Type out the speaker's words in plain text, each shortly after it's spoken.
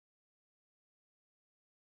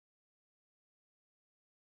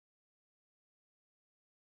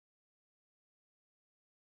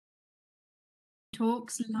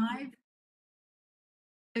Talks live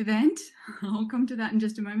event. I'll come to that in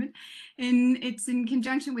just a moment. It's in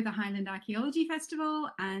conjunction with the Highland Archaeology Festival,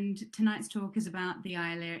 and tonight's talk is about the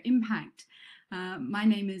Iolaire impact. My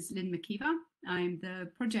name is Lynn McKeever. I'm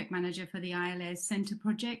the project manager for the Iolaire Centre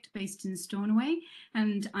project based in Stornoway,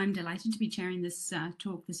 and I'm delighted to be chairing this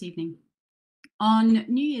talk this evening. On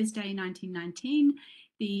New Year's Day 1919,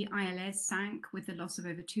 the Iolaire sank with the loss of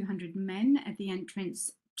over 200 men at the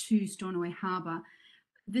entrance to Stornoway Harbour.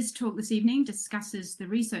 This talk this evening discusses the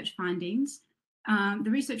research findings. The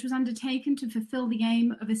research was undertaken to fulfil the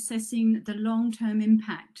aim of assessing the long-term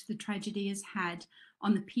impact the tragedy has had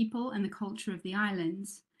on the people and the culture of the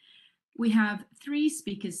islands. We have three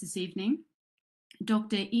speakers this evening.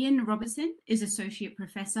 Dr Iain Robertson is Associate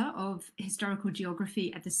Professor of Historical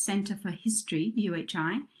Geography at the Centre for History,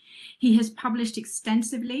 UHI. He has published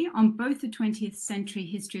extensively on both the 20th century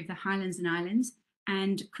history of the Highlands and Islands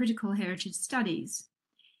and critical heritage studies.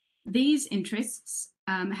 These interests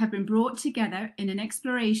have been brought together in an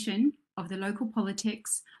exploration of the local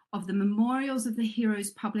politics of the Memorials of the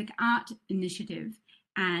Heroes Public Art Initiative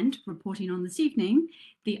and, reporting on this evening,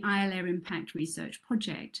 the Iolaire Impact Research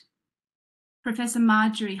Project. Professor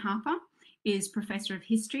Marjory Harper is Professor of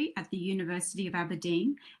History at the University of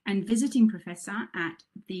Aberdeen and Visiting Professor at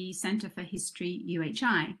the Centre for History,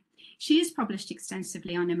 UHI. She has published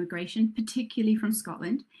extensively on immigration, particularly from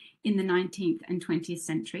Scotland, in the 19th and 20th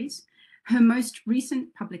centuries. Her most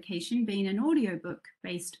recent publication being an audiobook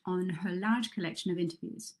based on her large collection of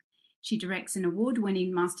interviews. She directs an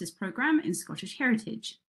award-winning master's programme in Scottish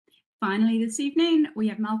Heritage. Finally, this evening, we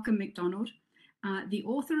have Malcolm MacDonald, the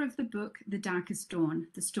author of the book The Darkest Dawn,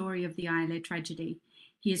 the story of the Iolaire tragedy.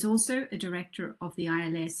 He is also a director of the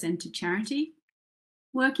Iolaire Centre charity,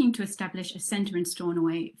 working to establish a centre in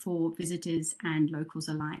Stornoway for visitors and locals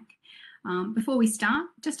alike. Before we start,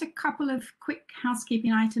 just a couple of quick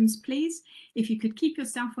housekeeping items, please. If you could keep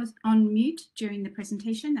yourself on mute during the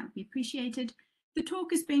presentation, that would be appreciated. The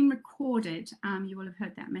talk is being recorded. You will have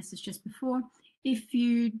heard that message just before. If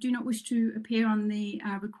you do not wish to appear on the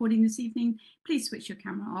recording this evening, please switch your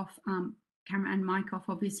camera off, camera and mic off,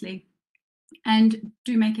 obviously. And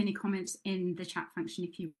do make any comments in the chat function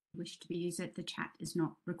if you wish to use it. The chat is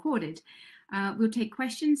not recorded. We'll take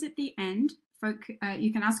questions at the end.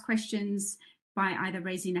 You can ask questions by either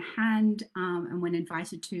raising a hand, and when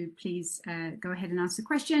invited to, please go ahead and ask the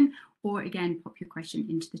question, or again, pop your question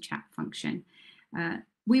into the chat function.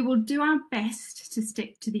 We will do our best to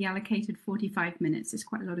stick to the allocated 45 minutes. There's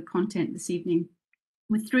quite a lot of content this evening.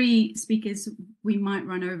 With three speakers, we might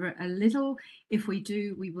run over a little. If we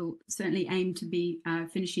do, we will certainly aim to be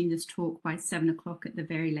finishing this talk by 7 o'clock at the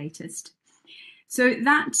very latest. So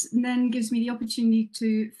that then gives me the opportunity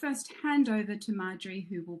to first hand over to Marjory,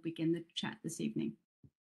 who will begin the chat this evening.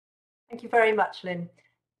 Thank you very much, Lynn.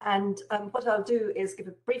 And what I'll do is give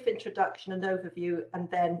a brief introduction and overview, and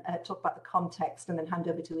then talk about the context, and then hand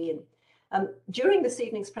over to Iain. During this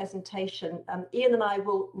evening's presentation, Iain and I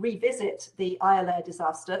will revisit the Iolaire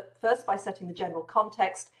disaster, first by setting the general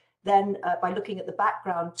context, then by looking at the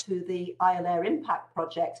background to the Iolaire Impact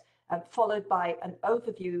Project, followed by an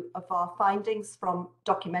overview of our findings from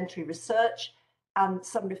documentary research and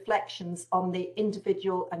some reflections on the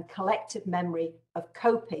individual and collective memory of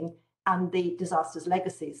coping and the disaster's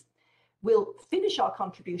legacies. We'll finish our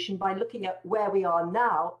contribution by looking at where we are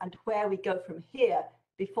now and where we go from here,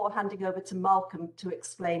 before handing over to Malcolm to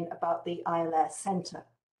explain about the Iolaire Centre.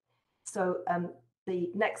 So the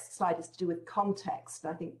next slide is to do with context.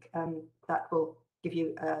 I think that will give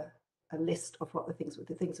you a list of what the things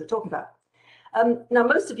we're talking about. Now,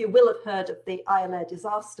 most of you will have heard of the Iolaire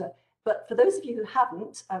disaster, but for those of you who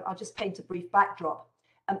haven't, I'll just paint a brief backdrop.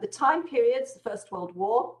 The time periods, the First World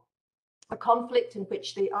War, a conflict in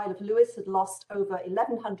which the Isle of Lewis had lost over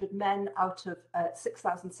 1,100 men out of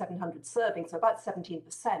 6,700 serving, so about 17%.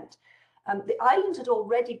 The island had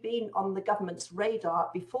already been on the government's radar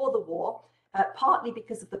before the war, partly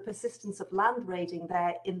because of the persistence of land raiding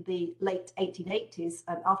there in the late 1880s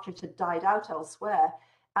and after it had died out elsewhere,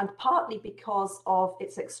 and partly because of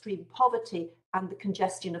its extreme poverty and the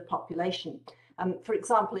congestion of population. For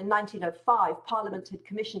example, in 1905, Parliament had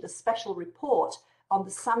commissioned a special report on the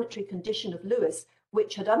sanitary condition of Lewis,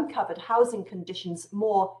 which had uncovered housing conditions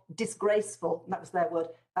more disgraceful, and that was their word,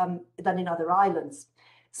 than in other islands.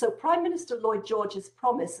 So Prime Minister Lloyd George's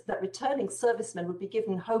promise that returning servicemen would be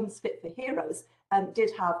given homes fit for heroes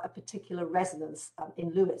did have a particular resonance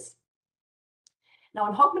in Lewis. Now,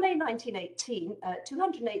 on Hogmanay 1918,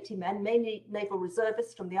 280 men, mainly naval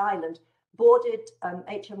reservists from the island, boarded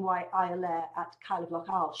HMY Iolaire at Cael of Loch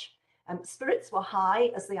Alsh. Spirits were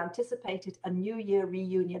high as they anticipated a New Year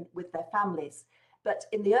reunion with their families. But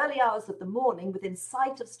in the early hours of the morning, within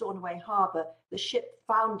sight of Stornoway Harbour, the ship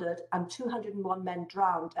foundered and 201 men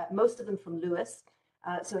drowned, most of them from Lewis.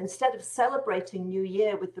 So instead of celebrating New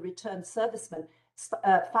Year with the returned servicemen,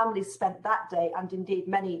 families spent that day, and indeed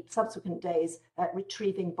many subsequent days,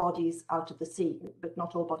 retrieving bodies out of the sea, but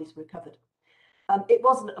not all bodies were recovered. It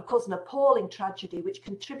was, of course, an appalling tragedy which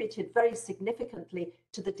contributed very significantly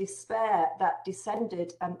to the despair that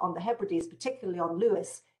descended on the Hebrides, particularly on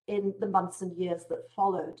Lewis, in the months and years that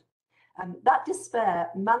followed. That despair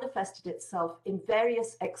manifested itself in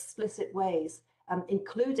various explicit ways,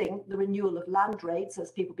 including the renewal of land raids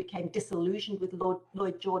as people became disillusioned with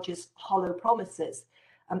Lloyd George's hollow promises.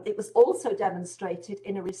 It was also demonstrated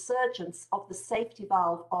in a resurgence of the safety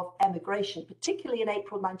valve of emigration, particularly in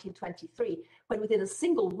April 1923, when within a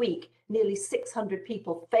single week, nearly 600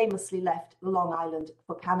 people famously left Long Island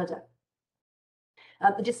for Canada.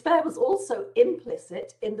 The despair was also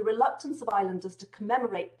implicit in the reluctance of islanders to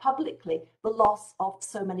commemorate publicly the loss of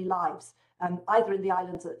so many lives, either in the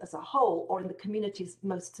islands as a whole or in the communities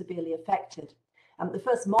most severely affected. The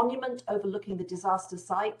first monument overlooking the disaster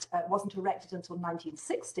site wasn't erected until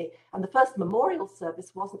 1960, and the first memorial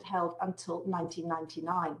service wasn't held until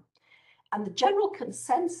 1999. And the general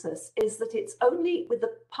consensus is that it's only with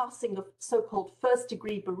the passing of so-called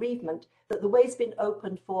first-degree bereavement that the way's been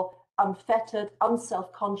opened for unfettered,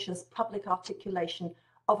 unself-conscious public articulation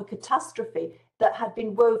of a catastrophe that had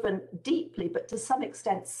been woven deeply, but to some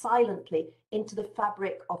extent silently, into the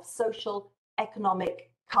fabric of social, economic,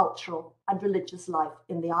 cultural and religious life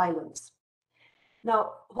in the islands.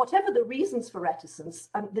 Now, whatever the reasons for reticence,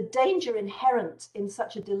 the danger inherent in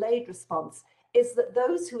such a delayed response is that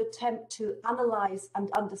those who attempt to analyse and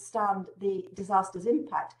understand the disaster's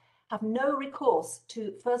impact have no recourse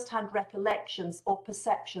to first-hand recollections or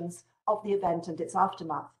perceptions of the event and its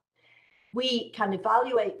aftermath. We can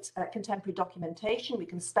evaluate contemporary documentation, we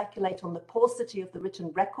can speculate on the paucity of the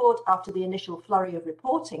written record after the initial flurry of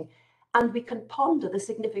reporting, and we can ponder the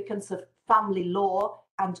significance of family law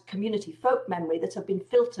and community folk memory that have been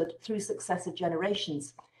filtered through successive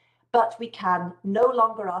generations. But we can no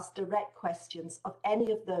longer ask direct questions of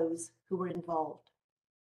any of those who were involved.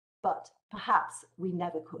 But perhaps we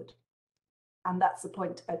never could. And that's the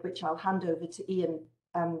point at which I'll hand over to Iain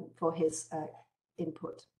for his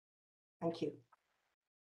input. Thank you.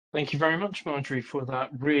 Thank you very much, Marjory, for that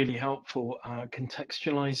really helpful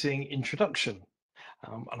contextualizing introduction.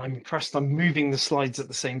 And I'm impressed I'm moving the slides at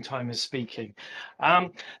the same time as speaking.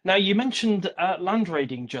 Now, you mentioned land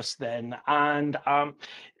raiding just then, and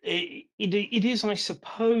it is, I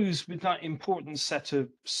suppose, with that important set of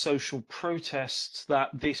social protests that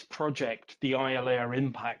this project, the Iolaire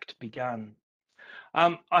Impact, began.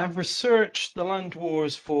 I have researched the land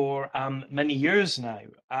wars for many years now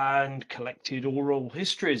and collected oral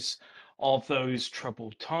histories of those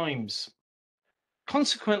troubled times.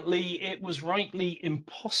 Consequently, it was rightly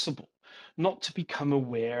impossible not to become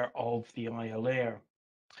aware of the Iolaire.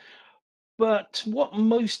 But what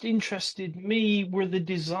most interested me were the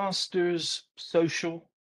disaster's social,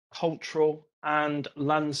 cultural, and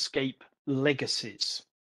landscape legacies.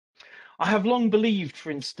 I have long believed,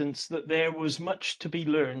 for instance, that there was much to be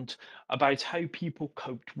learned about how people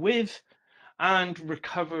coped with and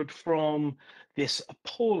recovered from this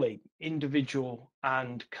appalling individual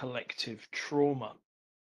and collective trauma.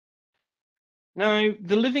 Now,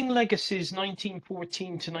 the Living Legacies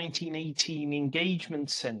 1914 to 1918 Engagement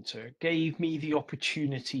Centre gave me the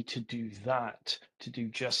opportunity to do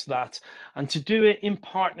just that, and to do it in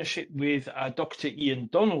partnership with Dr Iain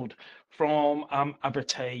Robertson from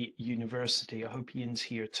Abertay University. I hope Ian's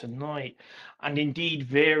here tonight, and indeed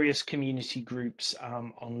various community groups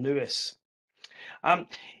on Lewis.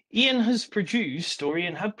 Ian had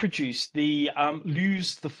produced the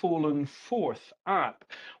Lose the Fallen Fourth app,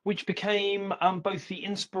 which became both the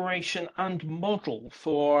inspiration and model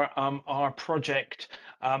for our project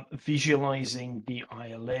Visualising the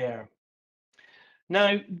Iolaire.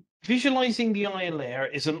 Now, Visualising the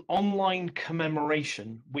Iolaire is an online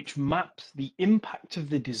commemoration which maps the impact of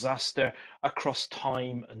the disaster across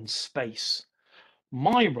time and space.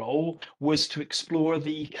 My role was to explore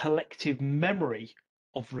the collective memory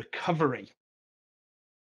of recovery.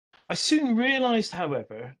 I soon realized,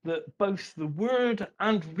 however, that both the word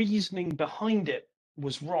and reasoning behind it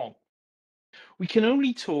was wrong. We can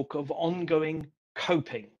only talk of ongoing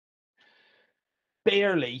coping,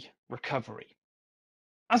 barely recovery.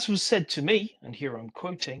 As was said to me, and here I'm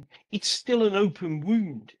quoting, it's still an open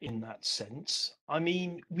wound in that sense. I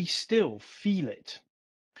mean, we still feel it.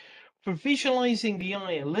 For visualizing the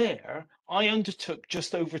Iolaire, I undertook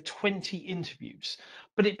just over 20 interviews,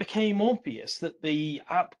 but it became obvious that the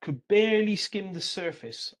app could barely skim the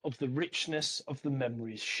surface of the richness of the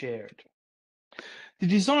memories shared. The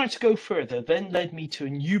desire to go further then led me to a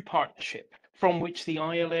new partnership from which the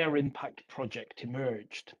Iolaire Impact Project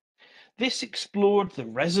emerged. This explored the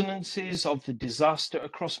resonances of the disaster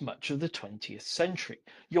across much of the 20th century.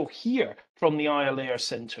 You'll hear from the Iolaire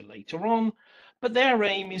Centre later on, but their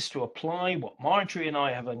aim is to apply what Marjory and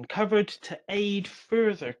I have uncovered to aid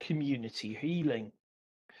further community healing.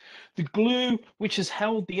 The glue which has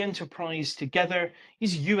held the enterprise together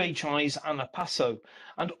is UHI's Anna Passo,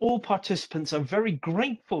 and all participants are very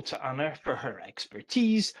grateful to Anna for her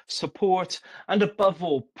expertise, support, and above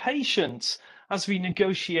all, patience as we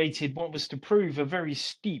negotiated what was to prove a very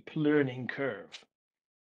steep learning curve.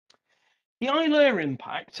 The Iolaire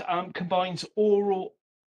Impact combines oral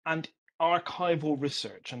and archival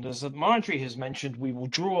research, and as Marjory has mentioned, we will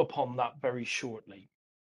draw upon that very shortly.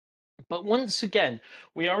 But once again,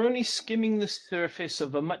 we are only skimming the surface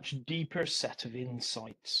of a much deeper set of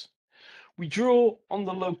insights. We draw on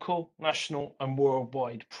the local, national, and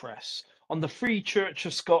worldwide press, on the Free Church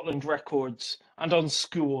of Scotland records, and on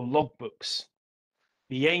school logbooks.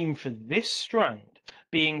 The aim for this strand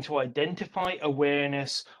being to identify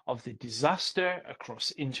awareness of the disaster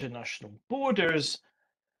across international borders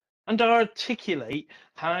and articulate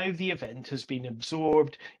how the event has been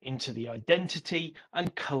absorbed into the identity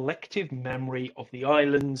and collective memory of the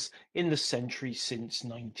islands in the century since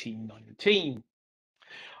 1919.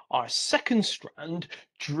 Our second strand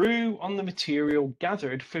drew on the material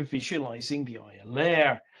gathered for visualising the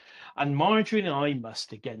Iolaire, and Marjory and I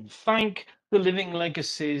must again thank the Living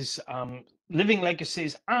Legacies and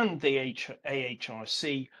the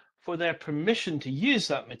AHRC for their permission to use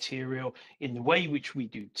that material in the way which we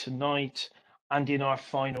do tonight and in our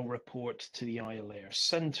final report to the Iolaire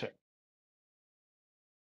Centre.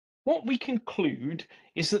 What we conclude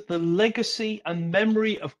is that the legacy and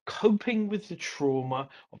memory of coping with the trauma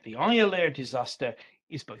of the Iolaire disaster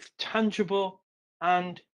is both tangible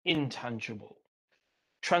and intangible.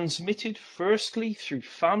 Transmitted firstly through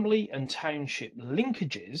family and township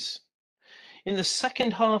linkages, in the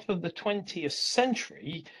second half of the 20th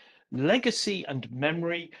century, legacy and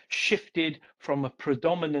memory shifted from a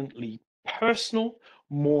predominantly personal,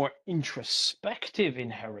 more introspective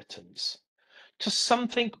inheritance to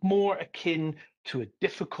something more akin to a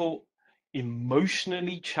difficult,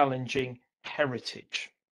 emotionally challenging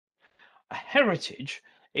heritage. A heritage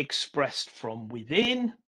expressed from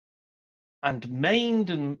within and made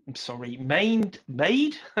and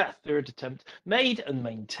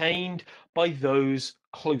maintained by those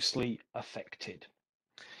closely affected.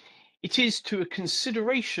 It is to a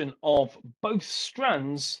consideration of both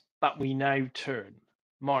strands that we now turn.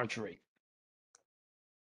 Marjory.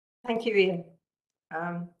 Thank you, Ian.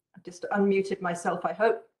 I just unmuted myself, I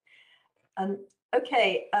hope.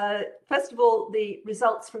 Okay, first of all, the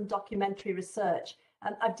results from documentary research.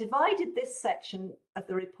 I've divided this section of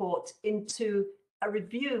the report into a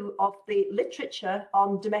review of the literature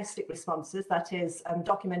on domestic responses, that is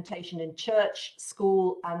documentation in church,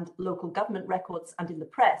 school and local government records and in the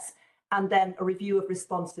press, and then a review of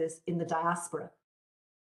responses in the diaspora.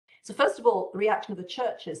 So first of all, the reaction of the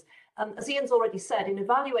churches. As Ian's already said, in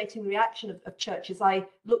evaluating the reaction of churches, I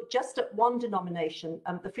looked just at one denomination,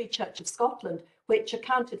 the Free Church of Scotland, which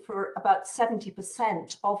accounted for about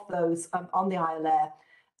 70% of those on the Iolaire.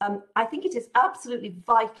 I think it is absolutely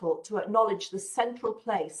vital to acknowledge the central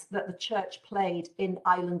place that the church played in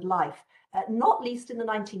island life, not least in the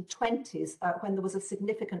 1920s, when there was a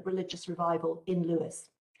significant religious revival in Lewis.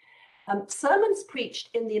 Sermons preached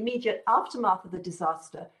in the immediate aftermath of the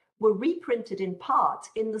disaster were reprinted in part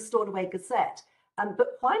in the Stornoway Gazette.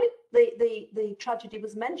 But while the tragedy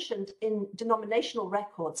was mentioned in denominational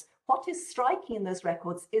records, what is striking in those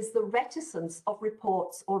records is the reticence of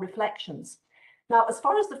reports or reflections. Now, as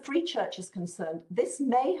far as the Free Church is concerned, this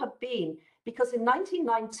may have been because in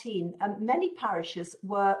 1919, many parishes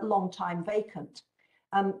were long time vacant.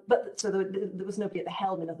 So there was nobody at the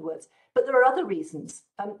helm, in other words. But there are other reasons.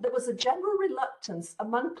 There was a general reluctance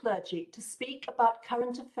among clergy to speak about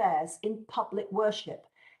current affairs in public worship,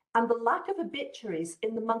 and the lack of obituaries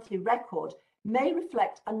in the monthly record may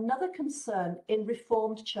reflect another concern in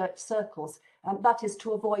Reformed church circles, that is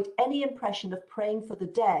to avoid any impression of praying for the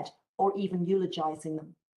dead or even eulogizing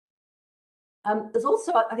them. There's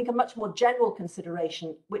also, I think, a much more general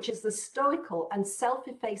consideration, which is the stoical and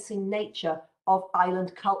self-effacing nature of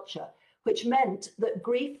island culture, which meant that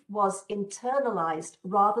grief was internalized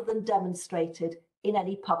rather than demonstrated in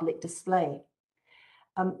any public display.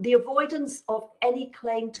 The avoidance of any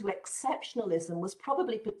claim to exceptionalism was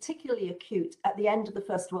probably particularly acute at the end of the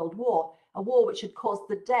First World War, a war which had caused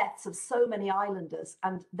the deaths of so many islanders,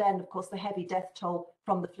 and then, of course, the heavy death toll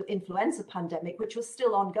from the influenza pandemic, which was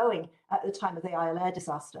still ongoing at the time of the Iolaire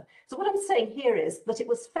disaster. So what I'm saying here is that it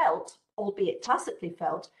was felt, albeit tacitly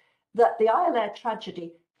felt, that the Iolaire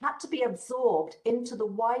tragedy had to be absorbed into the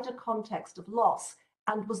wider context of loss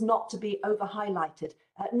and was not to be over-highlighted,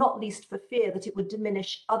 not least for fear that it would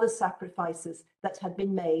diminish other sacrifices that had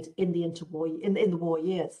been made in the war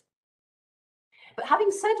years. But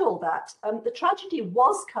having said all that, the tragedy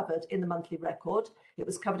was covered in the monthly record. It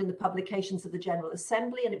was covered in the publications of the General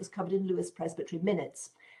Assembly, and it was covered in Lewis Presbytery minutes.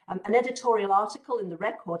 An editorial article in the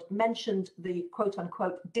record mentioned the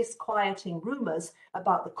quote-unquote disquieting rumours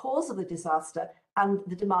about the cause of the disaster and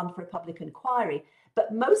the demand for a public inquiry.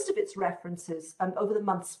 But most of its references over the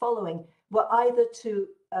months following were either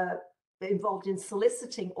involved in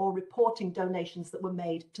soliciting or reporting donations that were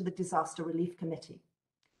made to the Disaster Relief Committee.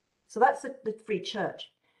 So that's the Free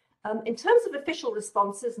Church. In terms of official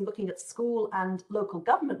responses and looking at school and local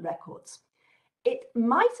government records, it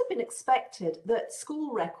might have been expected that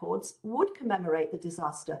school records would commemorate the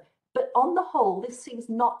disaster, but on the whole, this seems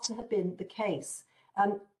not to have been the case.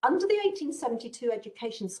 Under the 1872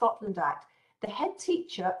 Education Scotland Act, the head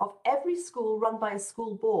teacher of every school run by a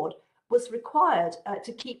school board was required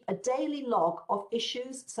to keep a daily log of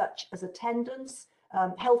issues such as attendance,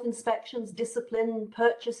 health inspections, discipline,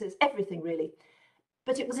 purchases, everything really.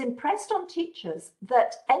 But it was impressed on teachers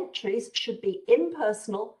that entries should be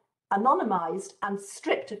impersonal, anonymised, and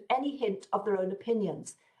stripped of any hint of their own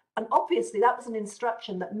opinions. And obviously that was an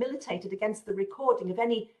instruction that militated against the recording of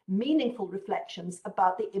any meaningful reflections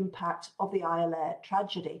about the impact of the Iolaire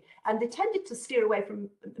tragedy. And they tended to steer away from,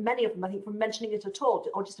 many of them, I think, from mentioning it at all,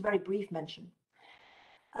 or just a very brief mention.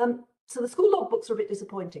 So the school logbooks are a bit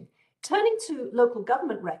disappointing. Turning to local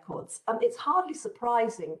government records, it's hardly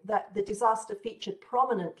surprising that the disaster featured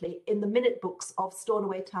prominently in the minute books of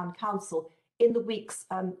Stornoway Town Council in the weeks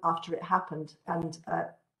after it happened, and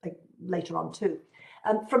later on too.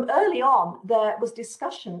 From early on, there was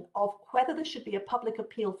discussion of whether there should be a public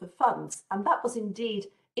appeal for funds, and that was indeed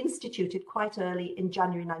instituted quite early in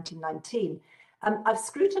January 1919. I've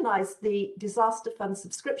scrutinised the disaster fund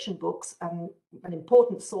subscription books, an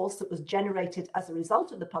important source that was generated as a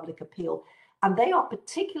result of the public appeal, and they are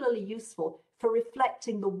particularly useful for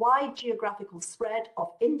reflecting the wide geographical spread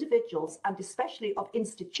of individuals and especially of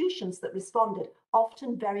institutions that responded,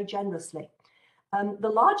 often very generously. The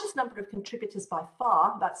largest number of contributors by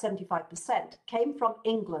far, about 75%, came from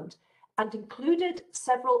England and included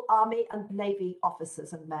several Army and Navy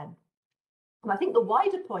officers and men. And I think the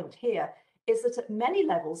wider point here is that at many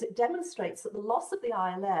levels it demonstrates that the loss of the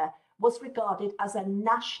Iolaire was regarded as a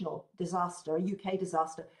national disaster, a UK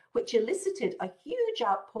disaster, which elicited a huge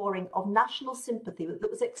outpouring of national sympathy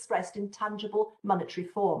that was expressed in tangible monetary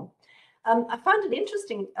form. I found an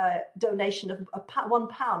interesting donation of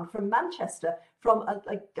 £1 from Manchester from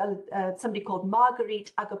somebody called Marjory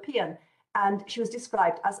Harper, and she was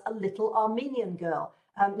described as a little Armenian girl.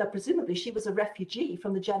 Now, presumably she was a refugee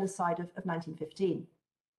from the genocide of 1915.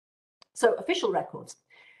 So, official records.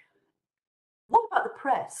 What about the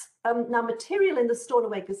press? Now, material in the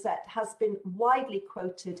Stornoway Gazette has been widely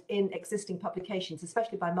quoted in existing publications,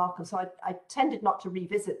 especially by Malcolm, so I tended not to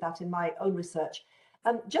revisit that in my own research.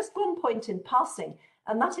 Just one point in passing,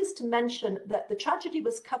 and that is to mention that the tragedy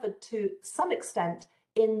was covered to some extent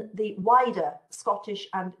in the wider Scottish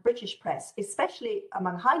and British press, especially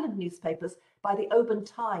among Highland newspapers, by the Oban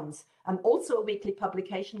Times, also a weekly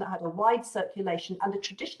publication that had a wide circulation and a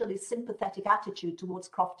traditionally sympathetic attitude towards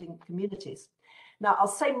crofting communities. Now, I'll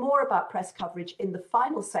say more about press coverage in the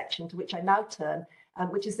final section to which I now turn,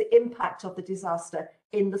 which is the impact of the disaster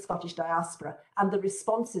in the Scottish diaspora and the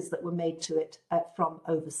responses that were made to it from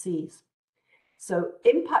overseas. So,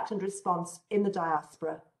 impact and response in the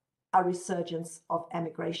diaspora, a resurgence of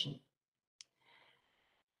emigration.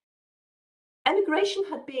 Emigration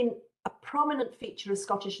had been a prominent feature of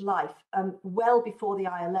Scottish life well before the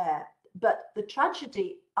Iolaire, but the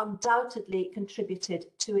tragedy undoubtedly contributed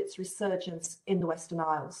to its resurgence in the Western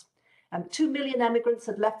Isles. 2 million emigrants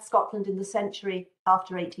had left Scotland in the century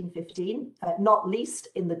after 1815, not least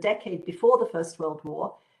in the decade before the First World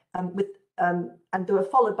War, and they were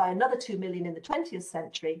followed by another 2 million in the 20th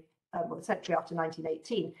century, well, the century after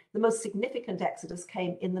 1918. The most significant exodus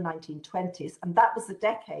came in the 1920s, and that was the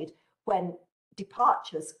decade when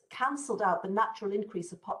departures cancelled out the natural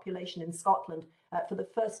increase of population in Scotland for the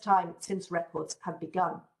first time since records had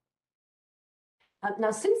begun.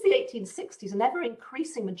 Now, since the 1860s, an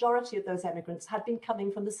ever-increasing majority of those emigrants had been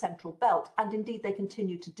coming from the Central Belt, and indeed they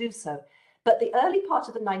continue to do so. But the early part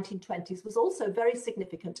of the 1920s was also very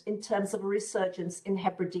significant in terms of a resurgence in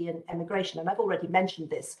Hebridean emigration. And I've already mentioned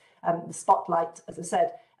this. The spotlight, as I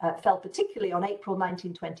said, fell particularly on April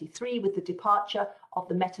 1923 with the departure of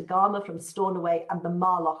the Metagama from Stornoway and the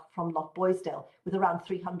Marloch from Loch Boisdale, with around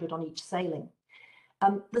 300 on each sailing.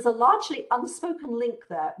 There's a largely unspoken link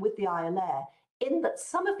there with the Iolaire, in that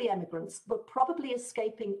some of the emigrants were probably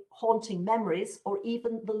escaping haunting memories or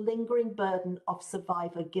even the lingering burden of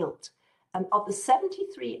survivor guilt. And of the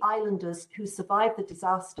 73 islanders who survived the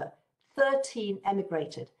disaster, 13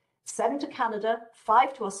 emigrated, 7 to Canada,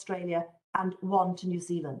 5 to Australia, and 1 to New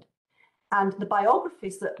Zealand. And the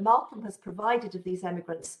biographies that Malcolm has provided of these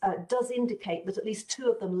emigrants does indicate that at least 2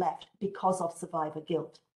 of them left because of survivor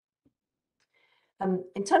guilt.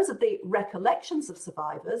 In terms of the recollections of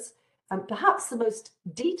survivors, perhaps the most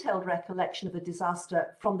detailed recollection of the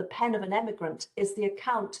disaster from the pen of an emigrant is the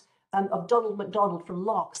account of Donald MacDonald from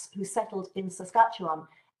Lochs, who settled in Saskatchewan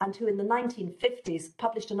and who in the 1950s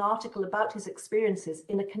published an article about his experiences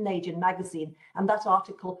in a Canadian magazine. And that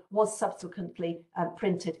article was subsequently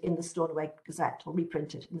printed in the Stornoway Gazette, or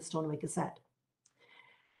reprinted in the Stornoway Gazette.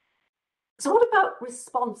 So what about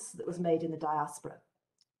response that was made in the diaspora?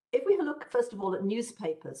 If we look first of all at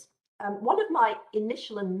newspapers, one of my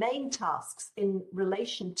initial and main tasks in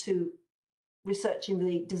relation to researching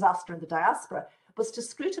the disaster in the diaspora was to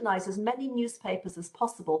scrutinise as many newspapers as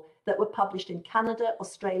possible that were published in Canada,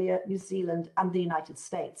 Australia, New Zealand and the United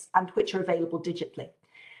States, and which are available digitally.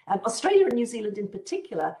 Australia and New Zealand in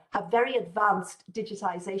particular have very advanced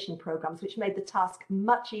digitisation programmes, which made the task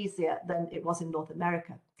much easier than it was in North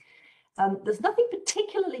America. There's nothing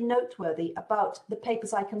particularly noteworthy about the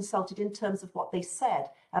papers I consulted in terms of what they said.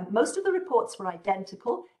 Most of the reports were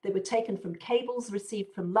identical. They were taken from cables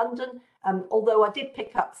received from London, although I did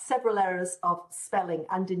pick up several errors of spelling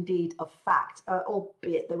and indeed of fact,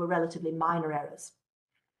 albeit they were relatively minor errors.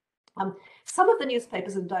 Some of the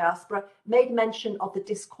newspapers in diaspora made mention of the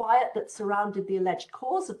disquiet that surrounded the alleged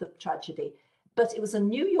cause of the tragedy, but it was a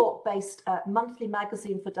New York-based monthly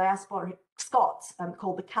magazine for diasporic Scots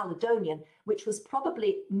called The Caledonian, which was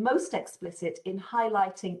probably most explicit in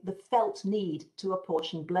highlighting the felt need to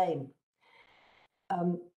apportion blame.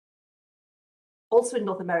 Also in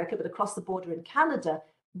North America, but across the border in Canada,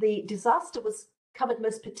 the disaster was covered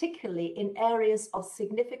most particularly in areas of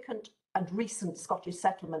significant and recent Scottish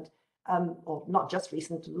settlement, or not just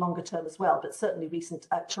recent, longer term as well, but certainly recent,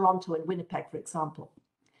 Toronto and Winnipeg, for example.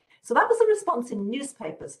 So that was a response in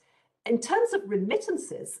newspapers. In terms of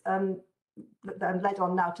remittances, that led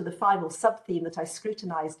on now to the final sub-theme that I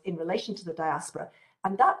scrutinised in relation to the diaspora,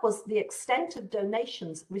 and that was the extent of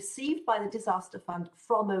donations received by the Disaster Fund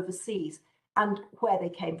from overseas and where they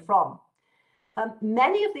came from.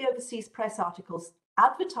 Many of the overseas press articles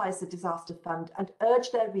advertised the Disaster Fund and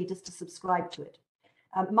urged their readers to subscribe to it.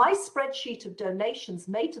 My spreadsheet of donations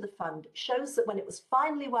made to the fund shows that when it was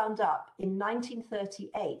finally wound up in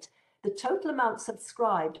 1938, the total amount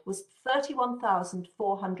subscribed was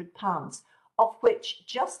 £31,400, of which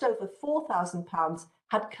just over £4,000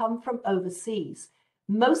 had come from overseas,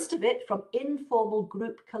 most of it from informal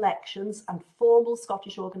group collections and formal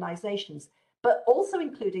Scottish organisations, but also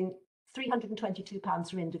including £322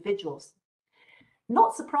 from individuals.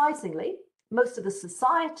 Not surprisingly, most of the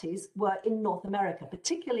societies were in North America,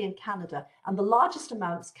 particularly in Canada, and the largest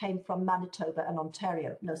amounts came from Manitoba and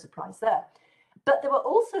Ontario, no surprise there. But there were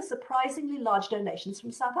also surprisingly large donations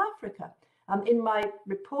from South Africa. In my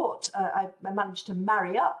report, I managed to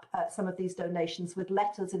marry up some of these donations with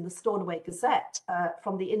letters in the Stornoway Gazette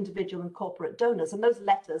from the individual and corporate donors. And those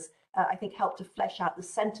letters, I think, helped to flesh out the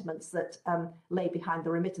sentiments that lay behind the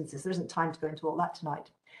remittances. There isn't time to go into all that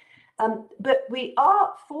tonight. But we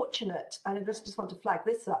are fortunate, and I just want to flag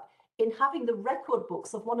this up, in having the record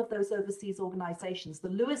books of one of those overseas organisations, the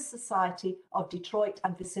Lewis Society of Detroit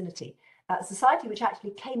and Vicinity, a society which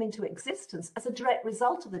actually came into existence as a direct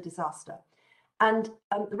result of the disaster. And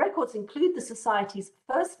the records include the Society's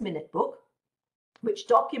first minute book, which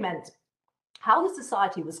documents how the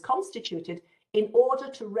Society was constituted in order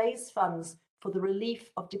to raise funds for the relief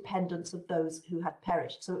of dependents of those who had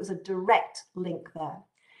perished. So it was a direct link there.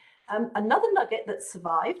 Another nugget that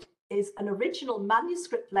survived is an original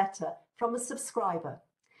manuscript letter from a subscriber.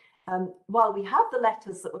 While we have the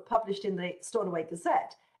letters that were published in the Stornoway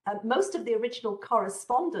Gazette, most of the original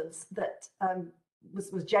correspondence that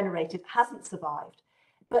was generated hasn't survived.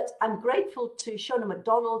 But I'm grateful to Shona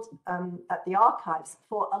MacDonald at the archives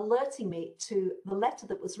for alerting me to the letter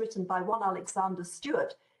that was written by one Alexander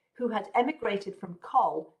Stewart, who had emigrated from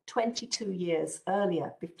Col 22 years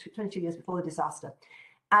earlier, 22 years before the disaster.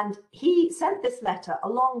 And he sent this letter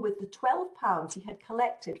along with the £12 he had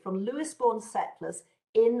collected from Lewis-born settlers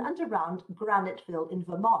in and around Graniteville in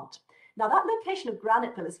Vermont. Now, that location of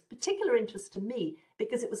Graniteville is of particular interest to me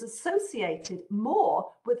because it was associated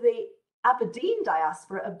more with the Aberdeen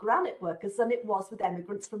diaspora of granite workers than it was with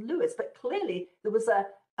emigrants from Lewis. But clearly there was a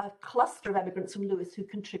cluster of emigrants from Lewis who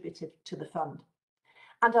contributed to the fund.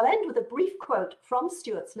 And I'll end with a brief quote from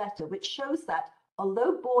Stuart's letter, which shows that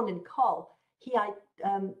although born in Col,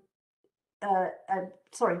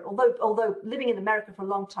 although living in America for a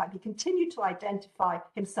long time, he continued to identify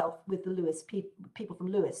himself with the Lewis people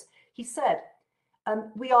from Lewis. He said,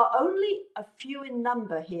 "We are only a few in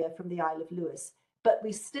number here from the Isle of Lewis, but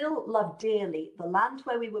we still love dearly the land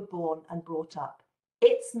where we were born and brought up.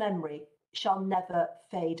 Its memory shall never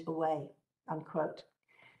fade away," unquote.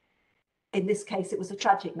 In this case, it was a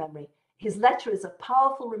tragic memory. His letter is a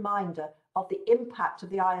powerful reminder of the impact of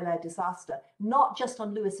the Iolaire disaster, not just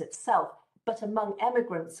on Lewis itself, but among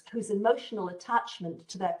emigrants whose emotional attachment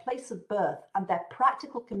to their place of birth and their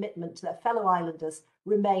practical commitment to their fellow islanders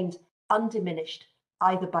remained undiminished,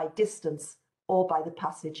 either by distance or by the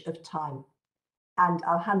passage of time. And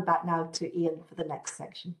I'll hand back now to Ian for the next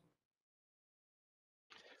section.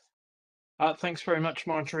 Thanks very much,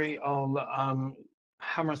 Marjory. I'll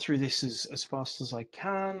hammer through this as fast as I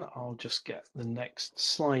can. I'll just get the next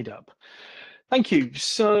slide up. Thank you.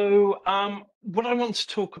 So what I want to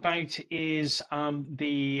talk about is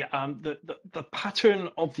the pattern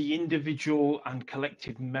of the individual and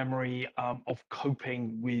collective memory of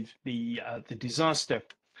coping with the disaster.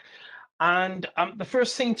 And the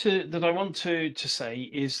first thing that I want to say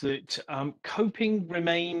is that coping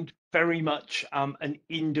remained very much an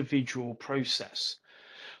individual process,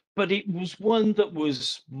 but it was one that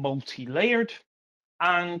was multi-layered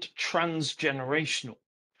and transgenerational.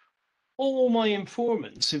 All my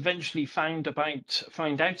informants eventually found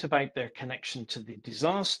out about their connection to the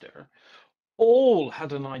disaster. All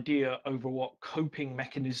had an idea over what coping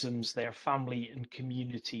mechanisms their family and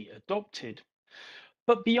community adopted.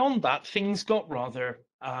 But beyond that, things got rather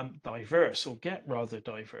diverse, or get rather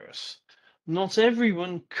diverse. Not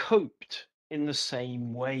everyone coped in the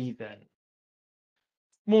same way then.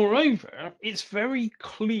 Moreover, it's very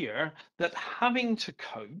clear that having to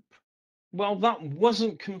cope, well, that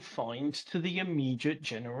wasn't confined to the immediate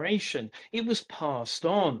generation. It was passed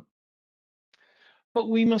on. But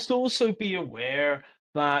we must also be aware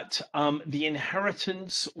that the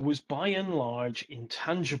inheritance was by and large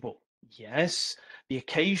intangible. Yes, the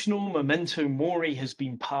occasional memento mori has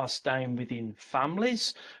been passed down within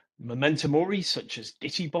families, memento mori such as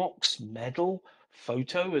ditty box, medal,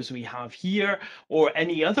 photo as we have here, or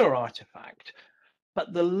any other artifact.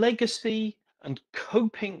 But the legacy and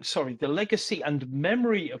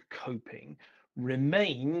memory of coping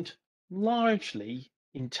remained largely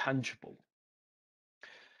intangible.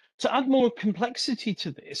 To add more complexity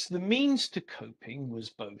to this, the means to coping was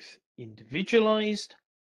both individualized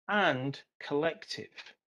and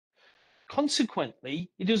collective. Consequently,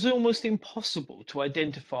 it is almost impossible to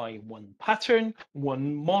identify one pattern,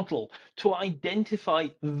 one model, to identify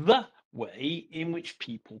the way in which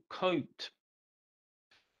people coped.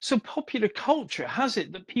 So popular culture has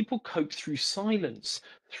it that people cope through silence,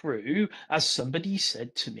 through, as somebody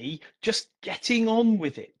said to me, just getting on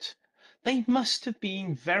with it. They must have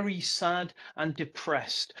been very sad and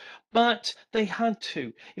depressed, but they had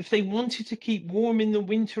to. If they wanted to keep warm in the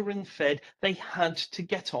winter and fed, they had to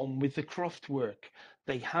get on with the croft work.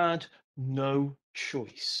 They had no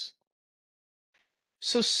choice.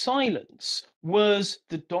 So silence was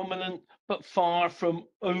the dominant but far from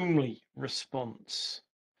only response.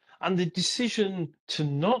 And the decision to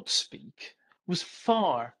not speak was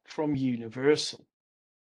far from universal.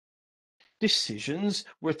 Decisions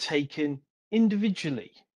were taken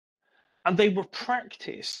individually, and they were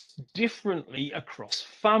practiced differently across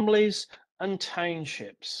families and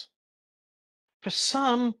townships. For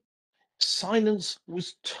some, silence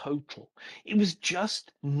was total. It was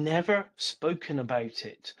just never spoken about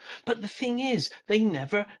it. But the thing is, they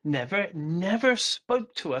never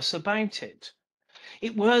spoke to us about it.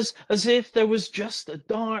 It was as if there was just a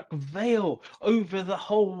dark veil over the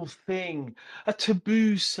whole thing, a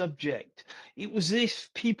taboo subject. It was as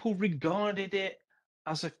if people regarded it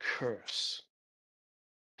as a curse.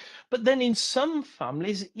 But then in some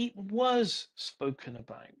families, it was spoken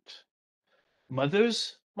about.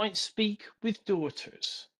 Mothers might speak with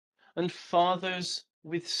daughters and fathers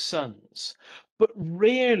with sons, but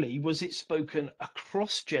rarely was it spoken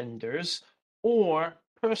across genders or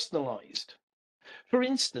personalized. For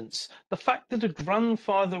instance, the fact that a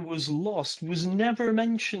grandfather was lost was never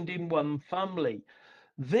mentioned in one family.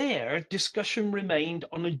 There, discussion remained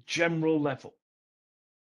on a general level.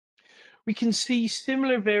 We can see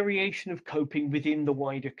similar variation of coping within the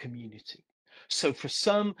wider community. So for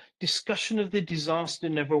some, discussion of the disaster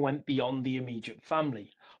never went beyond the immediate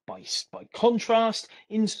family. By contrast,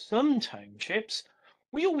 in some townships,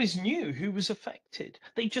 we always knew who was affected.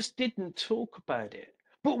 They just didn't talk about it.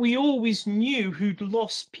 But we always knew who'd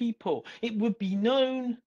lost people. It would be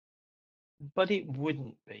known, but it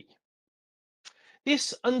wouldn't be.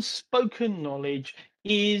 This unspoken knowledge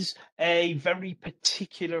is a very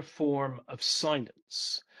particular form of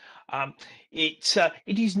silence. Um, it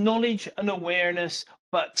is knowledge and awareness,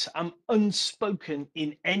 but unspoken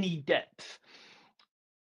in any depth.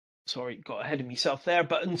 Sorry, got ahead of myself there,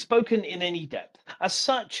 but unspoken in any depth. As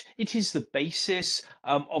such, it is the basis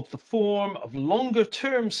of the form of longer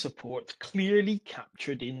term support clearly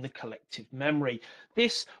captured in the collective memory.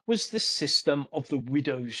 This was the system of the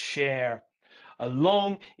widow's share, a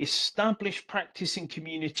long established practice in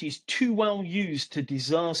communities too well used to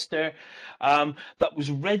disaster, that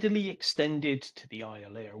was readily extended to the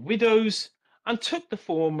Iolaire widows and took the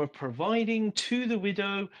form of providing to the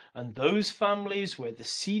widow and those families where the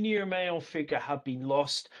senior male figure had been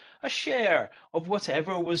lost a share of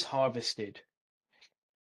whatever was harvested.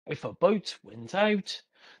 If a boat went out,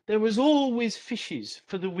 there was always fishes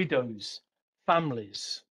for the widows'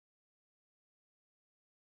 families.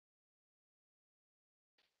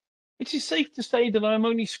 It is safe to say that I'm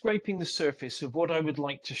only scraping the surface of what I would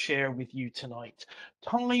like to share with you tonight.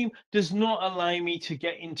 Time does not allow me to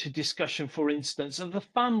get into discussion, for instance, of the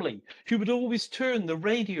family who would always turn the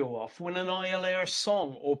radio off when an Iolaire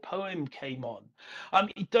song or poem came on.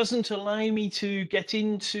 It doesn't allow me to get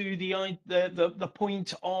into the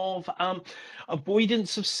point of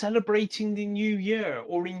avoidance of celebrating the new year,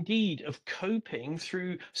 or indeed of coping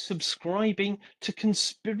through subscribing to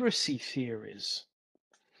conspiracy theories.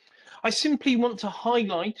 I simply want to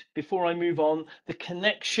highlight, before I move on, the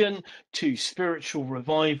connection to spiritual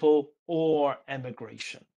revival or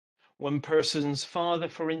emigration. One person's father,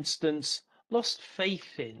 for instance, lost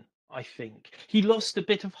faith in, I think. He lost a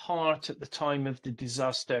bit of heart at the time of the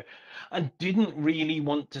disaster and didn't really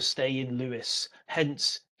want to stay in Lewis,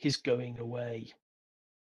 hence his going away.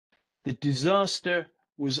 The disaster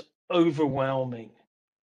was overwhelming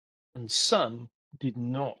and some did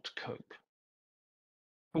not cope.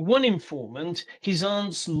 For one informant, his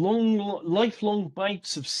aunt's lifelong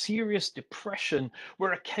bouts of serious depression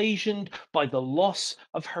were occasioned by the loss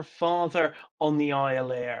of her father on the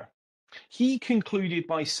Iolaire. He concluded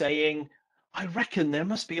by saying, "I reckon there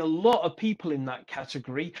must be a lot of people in that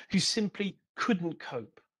category who simply couldn't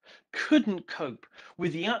cope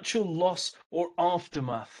with the actual loss or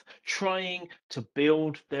aftermath, trying to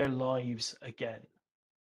build their lives again."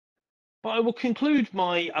 But I will conclude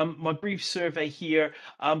my brief survey here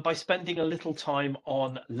by spending a little time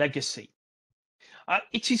on legacy.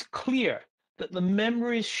 It is clear that the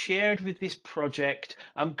memories shared with this project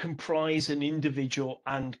comprise an individual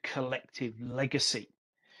and collective legacy.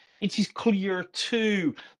 It is clear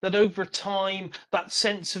too that over time that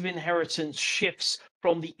sense of inheritance shifts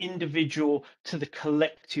from the individual to the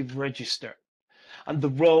collective register, and the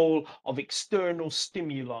role of external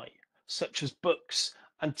stimuli such as books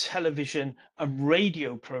and television and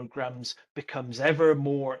radio programs becomes ever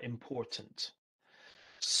more important.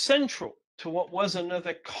 Central to what was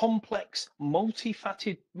another complex,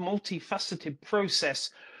 multifaceted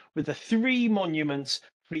process with the three monuments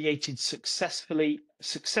created successively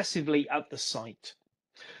at the site.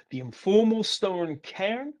 The informal stone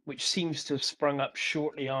cairn, which seems to have sprung up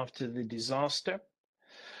shortly after the disaster.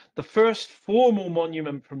 The first formal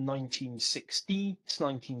monument from 1960,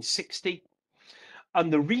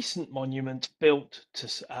 and the recent monument built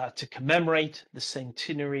to commemorate the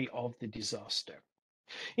centenary of the disaster.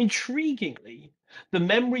 Intriguingly, the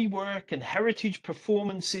memory work and heritage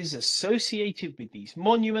performances associated with these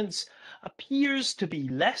monuments appears to be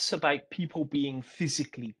less about people being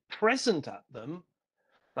physically present at them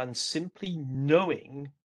than simply knowing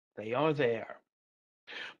they are there.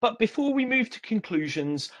 But before we move to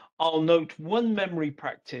conclusions, I'll note one memory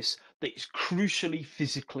practice that is crucially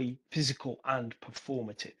physical and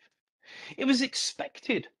performative. It was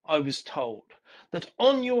expected, I was told, that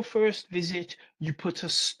on your first visit you put a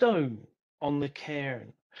stone on the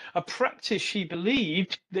cairn, a practice she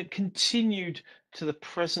believed that continued to the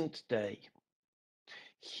present day.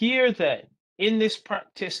 Here then, in this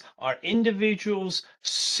practice, are individuals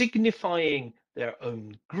signifying their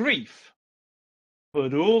own grief,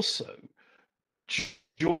 but also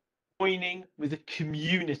joining with a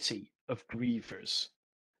community of grievers.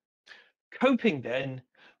 Coping then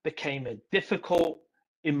became a difficult,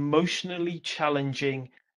 emotionally challenging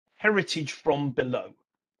heritage from below.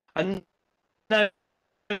 And now,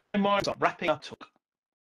 Marjory, wrapping up.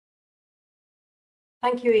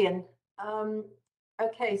 Thank you, Ian.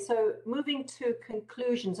 Okay, so moving to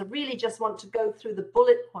conclusions, I really just want to go through the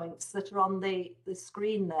bullet points that are on the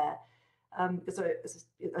screen there, because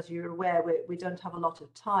as you're aware, we don't have a lot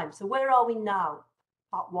of time. So where are we now?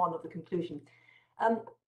 Part one of the conclusion.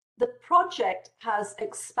 The project has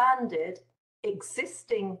expanded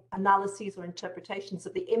existing analyses or interpretations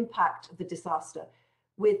of the impact of the disaster,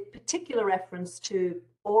 with particular reference to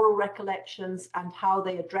oral recollections and how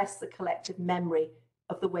they address the collective memory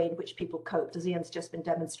of the way in which people coped, as Ian's just been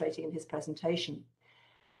demonstrating in his presentation.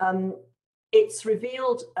 It's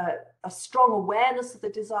revealed a strong awareness of the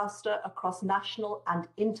disaster across national and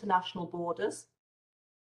international borders.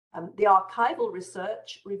 The archival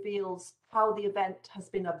research reveals how the event has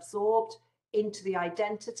been absorbed into the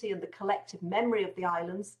identity and the collective memory of the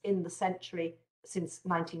islands in the century since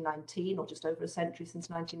 1919, or just over a century since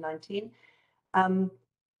 1919.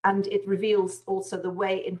 And it reveals also the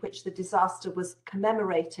way in which the disaster was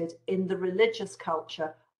commemorated in the religious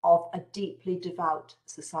culture of a deeply devout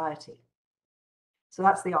society. So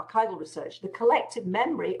that's the archival research. The collective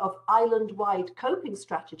memory of island-wide coping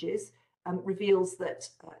strategies reveals that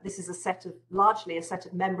this is largely a set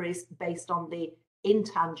of memories based on the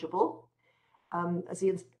intangible. As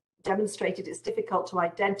Ian's demonstrated, it's difficult to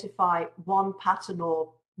identify one pattern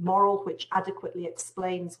or moral which adequately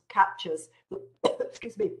explains, captures the,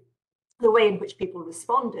 excuse me, the way in which people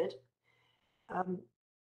responded.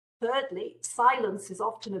 Thirdly, silence is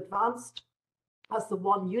often advanced as the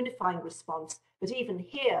one unifying response, but even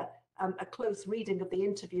here, a close reading of the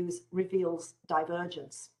interviews reveals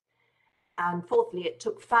divergence. And fourthly, it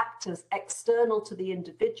took factors external to the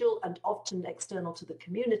individual and often external to the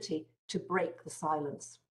community to break the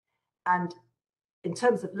silence. And in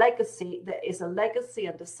terms of legacy, there is a legacy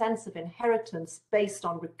and a sense of inheritance based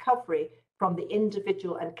on recovery from the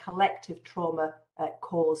individual and collective trauma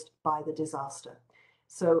caused by the disaster.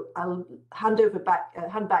 So I'll hand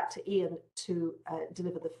back to Ian to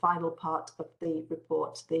deliver the final part of the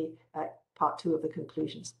report, the part two of the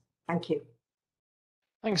conclusions. Thank you.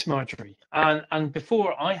 Thanks, Marjory. And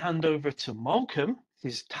before I hand over to Malcolm,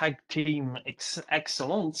 his tag team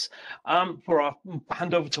excellence,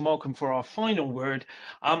 hand over to Malcolm for our final word,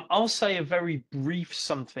 I'll say a very brief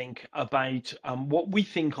something about what we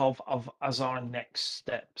think of as our next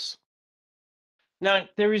steps. Now,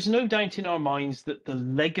 there is no doubt in our minds that the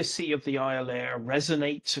legacy of the Iolaire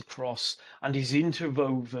resonates across and is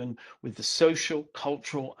interwoven with the social,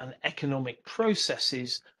 cultural, and economic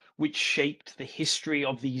processes which shaped the history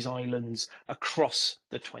of these islands across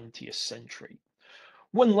the 20th century.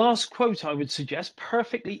 One last quote I would suggest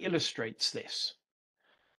perfectly illustrates this.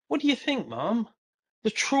 What do you think, Mum?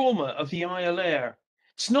 The trauma of the Iolaire,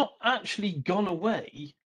 it's not actually gone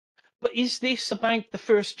away. But is this about the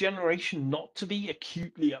first generation not to be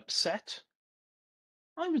acutely upset?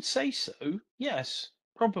 I would say so, yes,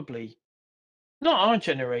 probably. Not our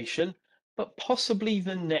generation, but possibly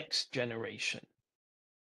the next generation.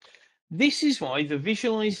 This is why the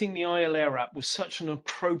Visualizing the Iolaire app was such an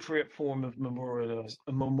appropriate form of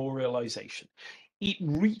memorialization. It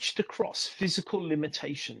reached across physical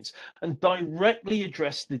limitations and directly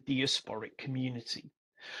addressed the diasporic community.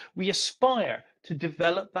 We aspire to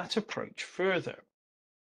develop that approach further.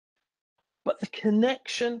 But the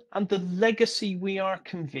connection and the legacy we are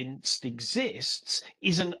convinced exists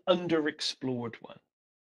is an underexplored one.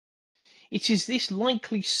 It is this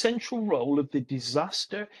likely central role of the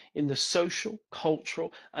disaster in the social,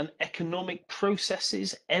 cultural, and economic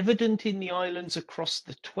processes evident in the islands across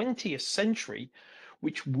the 20th century,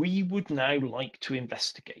 which we would now like to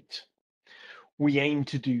investigate. We aim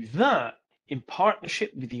to do that in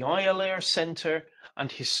partnership with the Iolaire Centre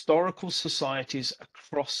and historical societies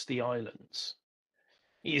across the islands.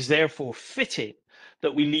 It is therefore fitting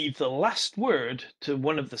that we leave the last word to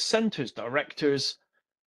one of the Centre's directors,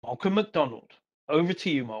 Malcolm MacDonald. Over to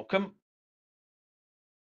you, Malcolm.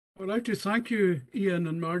 I'd like to thank you, Ian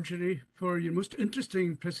and Marjory, for your most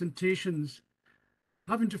interesting presentations.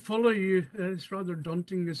 Having to follow you is rather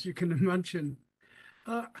daunting, as you can imagine.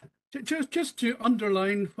 Just to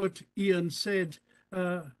underline what Ian said,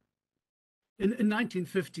 in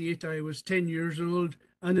 1958, I was 10 years old,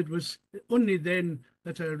 and it was only then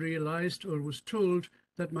that I realized or was told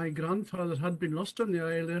that my grandfather had been lost on the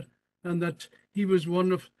Iolaire and that he was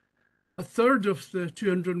one of a third of the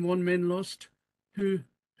 201 men lost whose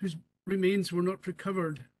remains were not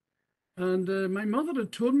recovered. And my mother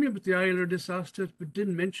had told me about the Iolaire disaster, but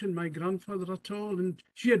didn't mention my grandfather at all. And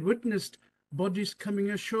she had witnessed bodies coming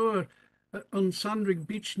ashore on Sandwich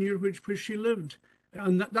Beach, near where she lived.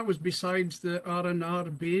 And that was besides the R&R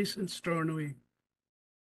base in Stornoway.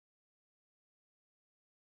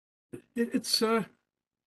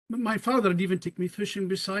 My father would even take me fishing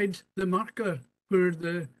beside the marker where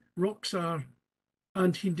the rocks are,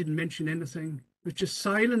 and he didn't mention anything. It was just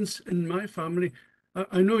silence in my family.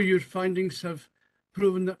 I know your findings have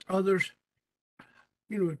proven that others,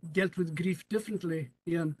 dealt with grief differently,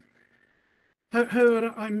 Ian.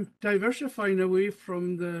 However, I'm diversifying away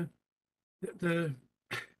from the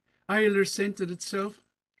Iolaire Centre itself.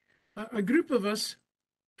 A group of us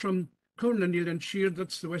from Cornelian and Shear,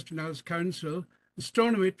 that's the Western Isles Council, the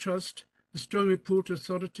Stornoway Trust, the Stornoway Port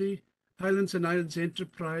Authority, Highlands and Islands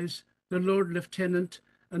Enterprise, the Lord Lieutenant,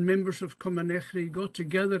 and members of commemorated got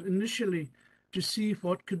together initially to see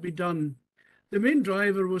what could be done. The main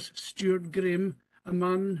driver was Stuart Graham, a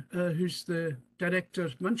man who's the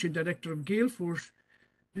managing director of Gale Force,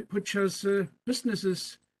 which has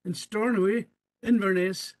businesses in Stornoway,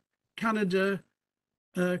 Inverness, Canada,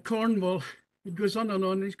 Cornwall. It goes on and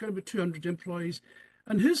on. He's got about 200 employees.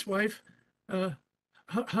 And his wife, her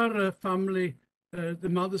family, the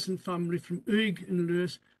Matheson family from Uig in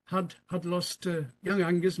Lewis, had lost young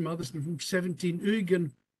Angus Matheson from 17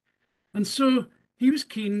 Uig. And so he was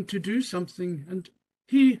keen to do something. And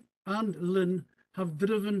he and Lynn have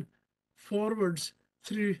driven forwards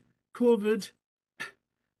through COVID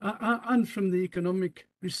and from the economic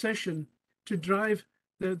recession to drive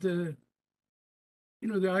the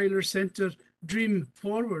Iolaire Centre dream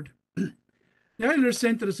forward. The Iolaire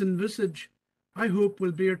Centre is envisaged, I hope,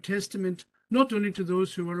 will bear testament not only to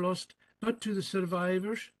those who were lost, but to the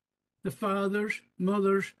survivors, the fathers,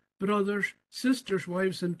 mothers, brothers, sisters,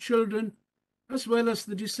 wives and children, as well as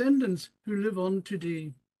the descendants who live on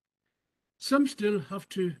today. Some still have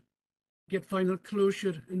to get final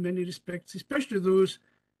closure in many respects, especially those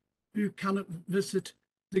who cannot visit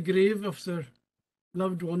the grave of their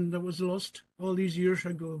loved one that was lost all these years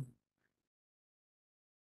ago.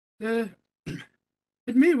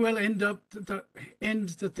 It may well end up that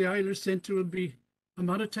the Iolaire Centre will be a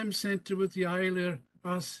maritime centre with the Iolaire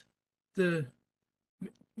as the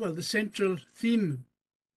central theme.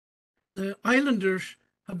 The islanders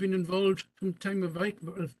have been involved from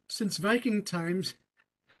since Viking times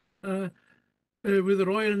with the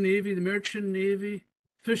Royal Navy, the Merchant Navy,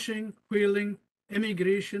 fishing, whaling,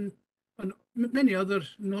 emigration, and many other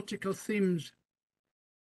nautical themes.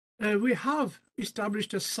 We have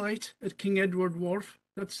established a site at King Edward Wharf.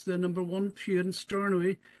 That's the #1 pier in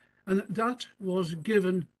Stornoway, and that was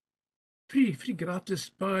given free gratis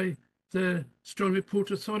by the Stornoway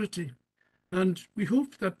Port Authority. And we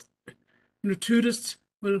hope that tourists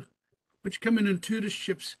which come in tourist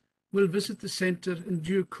ships will visit the centre in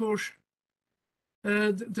due course.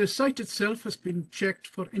 The site itself has been checked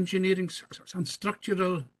for engineering and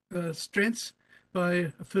structural strengths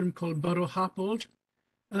by a firm called Burrow-Happold,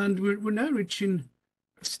 and we're now reaching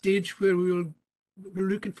a stage where we're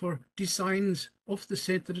looking for designs of the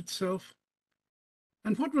centre itself.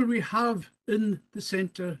 And what will we have in the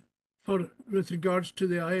centre with regards to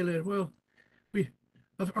the Iolaire? Well,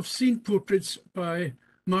 I've seen portraits by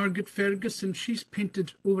Margaret Ferguson. She's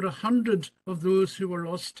painted over 100 of those who were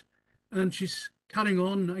lost, and she's carrying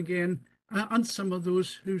on again, and some of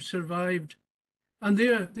those who survived. And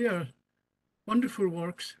they are wonderful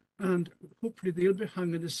works, and hopefully they'll be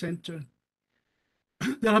hung in the centre.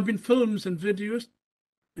 There have been films and videos.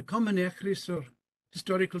 The commemorated or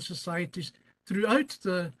historical societies throughout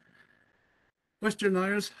the Western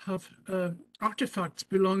Isles have artefacts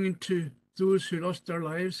belonging to those who lost their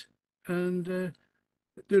lives, and there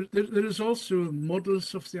is also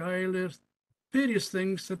models of the Iolaire, various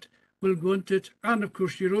things that will go into it, and of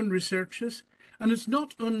course your own researches. And it's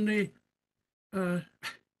not only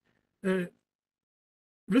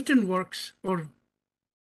written works or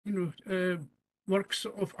works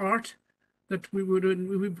of art that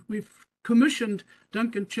we've commissioned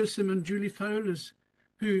Duncan Chisholm and Julie Fowlis,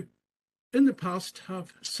 who in the past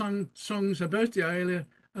have sung songs about the Iolaire,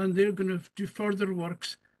 and they're going to do further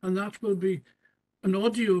works, and that will be an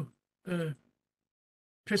audio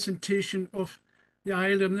presentation of the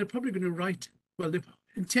Iolaire, and they're probably going to write, well, they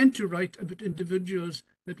intend to write about individuals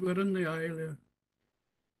that were in the Iolaire.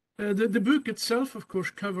 The book itself, of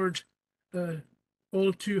course, covered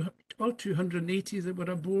all 280 that were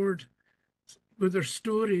aboard with their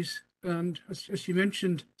stories, and as you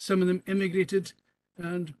mentioned, some of them emigrated,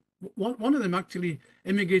 and one of them actually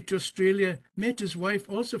emigrated to Australia, met his wife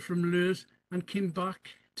also from Lewis, and came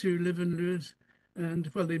back to live in Lewis.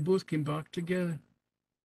 and well, they both came back together.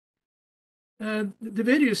 The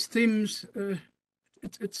various themes,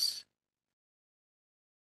 it's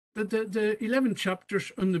the 11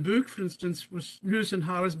 chapters on the book, for instance, was Lewis and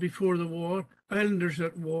Harris before the war, Islanders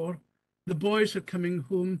at war, the boys are coming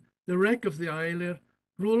home, the wreck of the Iolaire,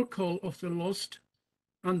 roll call of the lost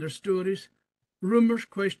and their stories, rumours,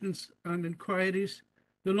 questions and inquiries,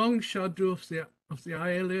 the long shadow of the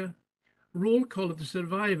Iolaire, roll call of the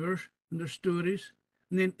survivors and their stories,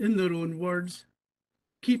 and then in their own words,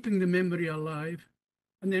 keeping the memory alive,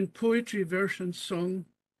 and then poetry, verse and song,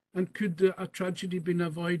 and could a tragedy been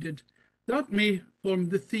avoided? That may form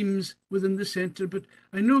the themes within the centre, but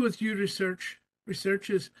I know with you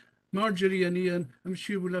researchers, Marjory and Iain, I'm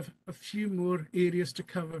sure we'll have a few more areas to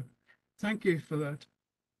cover. Thank you for that.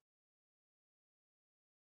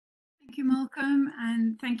 Thank you, Malcolm,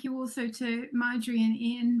 and thank you also to Marjory and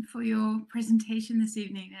Iain for your presentation this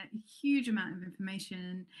evening. A huge amount of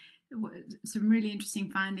information and some really interesting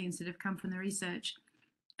findings that have come from the research.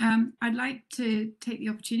 I'd like to take the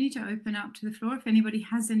opportunity to open up to the floor if anybody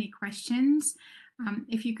has any questions.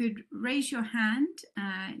 If you could raise your hand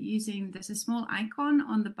there's a small icon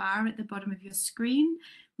on the bar at the bottom of your screen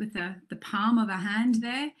with the palm of a hand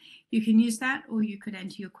there. You can use that, or you could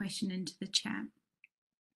enter your question into the chat.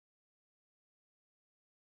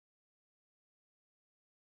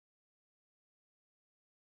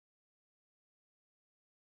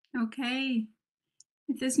 Okay,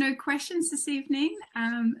 if there's no questions this evening,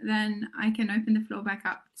 then I can open the floor back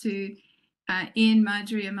up to Iain,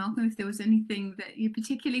 Marjory and Malcolm if there was anything that you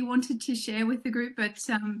particularly wanted to share with the group, but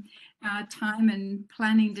our time and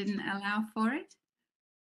planning didn't allow for it.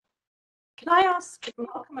 Can I ask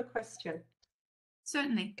Malcolm a question?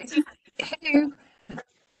 Certainly. Hello.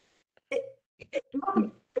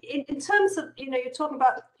 Malcolm, in terms of, you're talking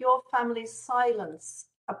about your family's silence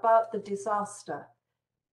about the disaster.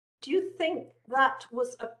 Do you think that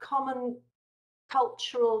was a common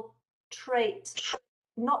cultural trait,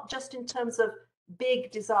 not just in terms of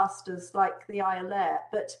big disasters like the Iolaire,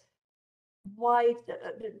 but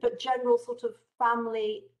general sort of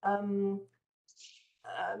family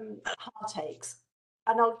heartaches?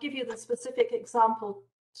 And I'll give you the specific example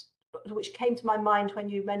which came to my mind when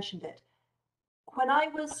you mentioned it. When I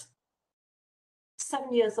was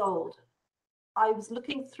 7 years old, I was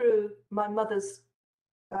looking through my mother's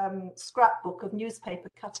scrapbook of newspaper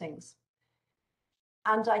cuttings,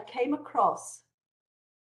 and I came across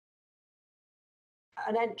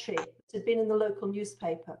an entry that had been in the local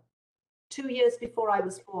newspaper 2 years before I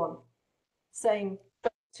was born, saying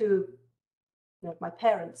to my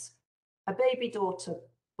parents, a baby daughter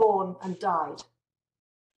born and died.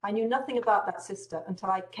 I knew nothing about that sister until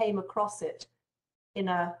I came across it in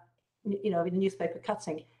a newspaper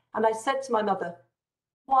cutting. And I said to my mother,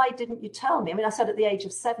 why didn't you tell me? I mean, I said at the age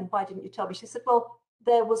of 7, why didn't you tell me? She said, well,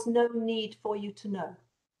 there was no need for you to know.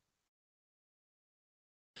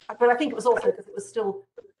 But I think it was also because it was still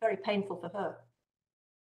very painful for her.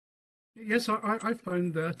 Yes, I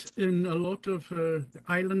found that in a lot of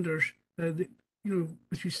islanders, as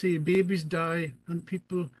you say, babies die and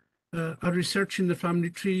people are researching the family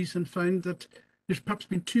trees and find that there's perhaps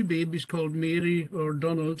been 2 babies called Mary or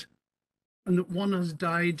Donald, and that one has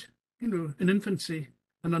died, in infancy,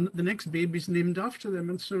 and the next baby's named after them.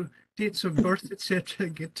 And so dates of birth, etc.,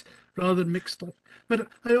 get rather mixed up. But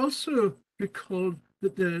I also recall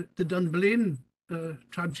that the Dunblane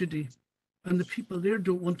tragedy, and the people there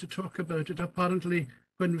don't want to talk about it. Apparently,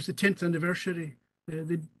 when it was the 10th anniversary,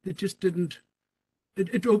 they just didn't.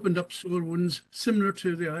 It opened up sore wounds, similar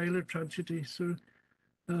to the Iolaire tragedy. So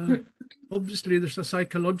obviously, there's a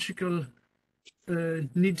psychological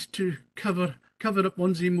need to cover up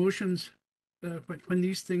one's emotions when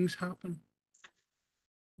these things happen.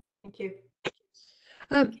 Thank you.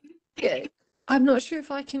 Yeah, I'm not sure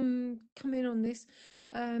if I can come in on this.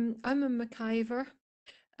 I'm a MacIver,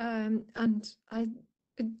 and I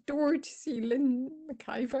adore to see Lynn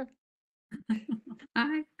MacIver.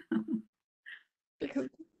 Hi. Because,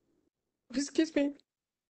 excuse me.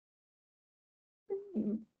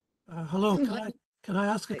 Hello, can I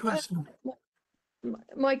ask a question?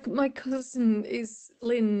 My cousin is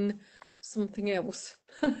Lynn something else,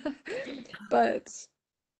 but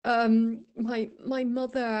my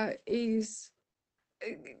mother is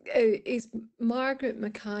Margaret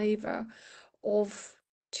MacIver of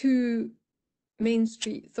 2 Main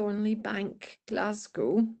Street, Thornley Bank,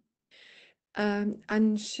 Glasgow,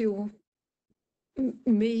 and she'll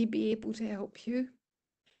may be able to help you.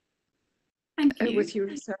 Thank you. With your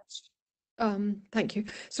research. Thank you.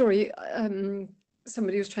 Sorry,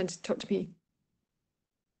 somebody was trying to talk to me.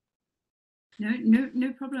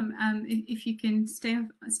 No problem. If you can stay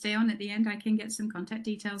on at the end, I can get some contact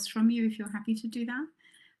details from you if you're happy to do that.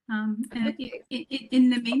 Okay. In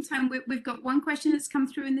the meantime, we've got one question that's come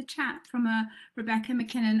through in the chat from Rebecca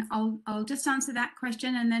McKinnon. I'll just answer that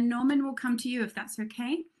question, and then Norman will come to you if that's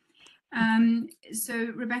okay. So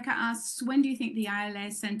Rebecca asks, when do you think the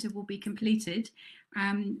Iolaire Centre will be completed?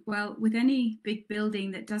 Well, with any big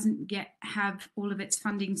building that doesn't have all of its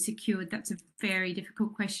funding secured, that's a very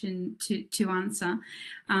difficult question to answer.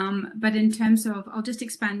 But in terms of, I'll just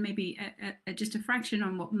expand maybe just a fraction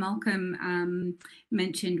on what Malcolm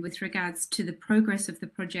mentioned with regards to the progress of the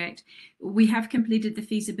project. We have completed the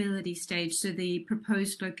feasibility stage, so the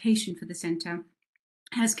proposed location for the centre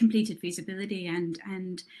has completed feasibility,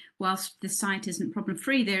 and whilst the site isn't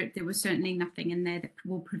problem-free, there was certainly nothing in there that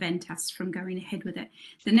will prevent us from going ahead with it.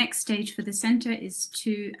 The next stage for the centre is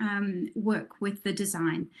to work with the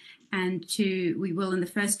design, and we will in the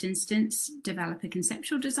first instance develop a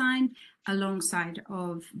conceptual design alongside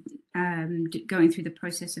of going through the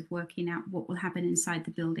process of working out what will happen inside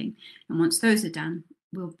the building. And once those are done,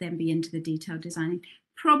 we'll then be into the detailed designing.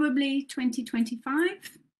 Probably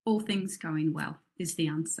 2025, all things going well, is the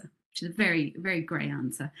answer, which is a very, very grey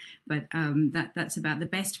answer, but that's about the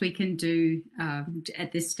best we can do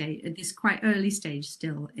at this stage, at this quite early stage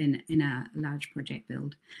still in a large project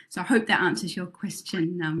build. So I hope that answers your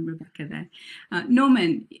question, Rebecca there.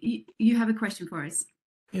 Norman, you have a question for us.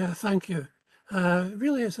 Yeah, thank you.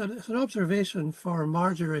 Really, it's an observation for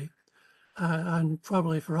Marjory and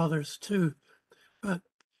probably for others too. But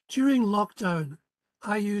during lockdown,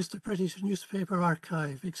 I used the British Newspaper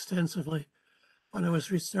Archive extensively when I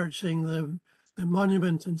was researching the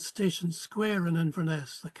monument in Station Square in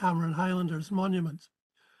Inverness, the Cameron Highlanders monument.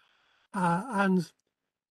 I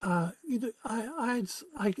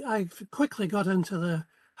quickly got into the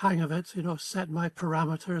hang of it, set my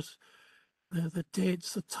parameters, the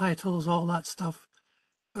dates, the titles, all that stuff.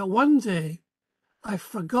 But one day I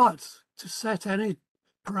forgot to set any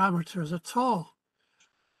parameters at all.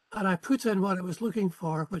 And I put in what I was looking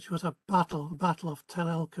for, which was a battle of Tel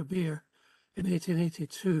El Kebir in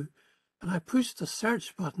 1882. And I pushed the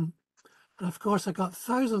search button, and of course I got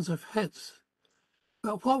thousands of hits.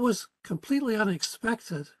 But what was completely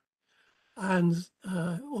unexpected, and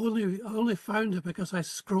only found it because I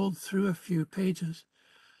scrolled through a few pages,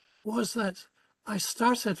 was that I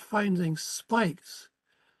started finding spikes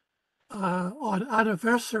on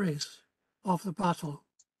anniversaries of the battle.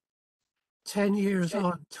 10 years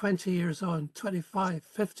on, 20 years on, 25,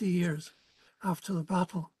 50 years after the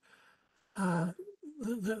battle.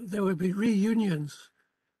 There would be reunions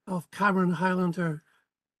of Cameron Highlander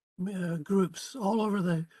groups all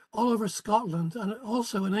over Scotland, and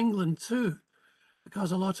also in England too,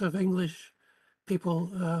 because a lot of English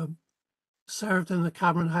people served in the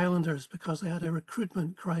Cameron Highlanders because they had a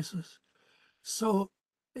recruitment crisis. So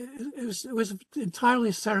it was entirely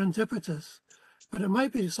serendipitous, but it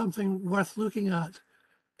might be something worth looking at.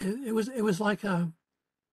 It was like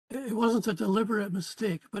it wasn't a deliberate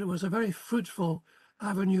mistake, but it was a very fruitful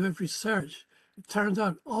avenue of research. It turned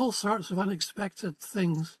out all sorts of unexpected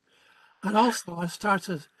things. And also I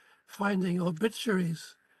started finding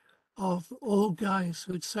obituaries of old guys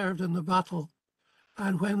who'd served in the battle.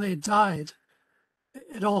 And when they died,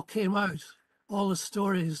 it all came out, all the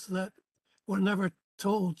stories that were never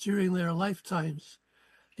told during their lifetimes.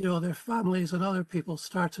 Their families and other people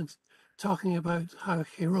started talking about how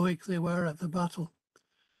heroic they were at the battle.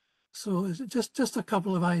 So just a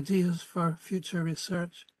couple of ideas for future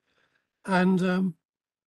research. And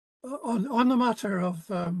on the matter of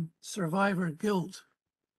survivor guilt,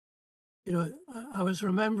 I was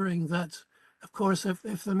remembering that, of course,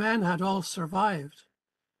 if the men had all survived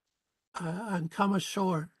and come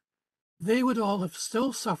ashore, they would all have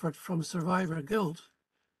still suffered from survivor guilt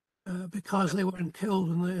because they weren't killed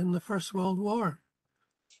in the First World War.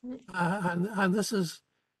 And this is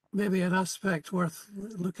maybe an aspect worth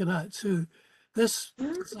looking at too. This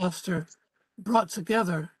disaster brought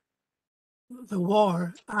together the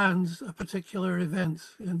war and a particular event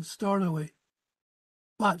in Stornoway.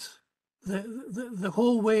 But the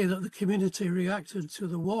whole way that the community reacted to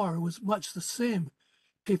the war was much the same.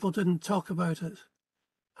 People didn't talk about it.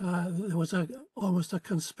 There was almost a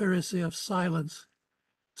conspiracy of silence.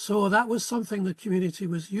 So that was something the community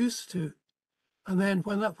was used to. And then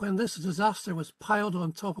when this disaster was piled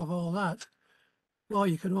on top of all that, well,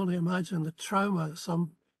 you can only imagine the trauma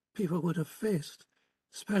some people would have faced,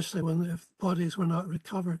 especially when their bodies were not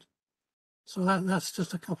recovered. So that's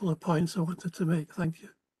just a couple of points I wanted to make. Thank you.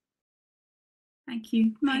 Thank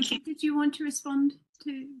you. Marjory, did you want to respond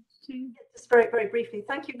to? Just very, very briefly.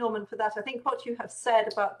 Thank you, Norman, for that. I think what you have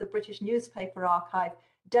said about the British Newspaper Archive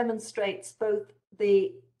demonstrates both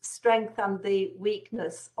the strength and the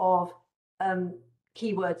weakness of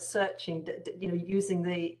keyword searching, using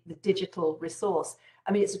the digital resource.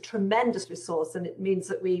 I mean, it's a tremendous resource, and it means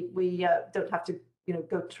that we don't have to,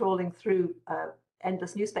 go trawling through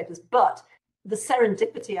endless newspapers. But the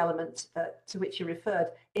serendipity element to which you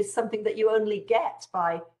referred is something that you only get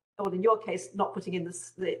by, or in your case, not putting in the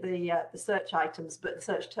search items, but the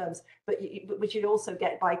search terms, but which you also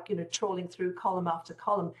get by trawling through column after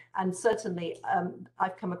column. And certainly,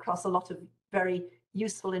 I've come across a lot of very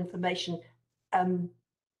useful information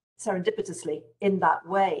serendipitously in that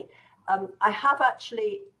way. I have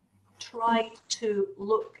actually tried to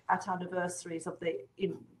look at anniversaries of the,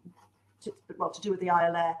 to do with the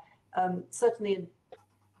Iolaire, certainly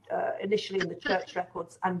initially in the church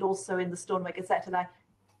records and also in the Stornoway Gazette, and I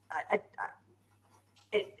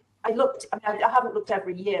looked. I mean, I haven't looked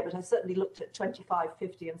every year, but I certainly looked at 25,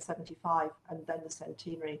 50, and 75, and then the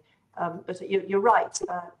centenary. But you're right.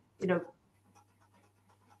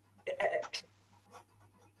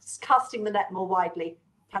 Casting the net more widely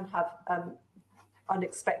can have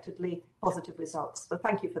unexpectedly positive results. So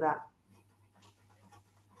thank you for that.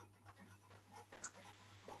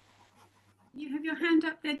 You have your hand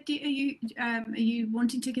up there. Are you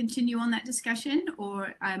wanting to continue on that discussion,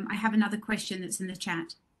 or I have another question that's in the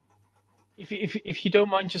chat? If you don't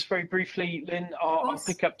mind, just very briefly, Lynn, I'll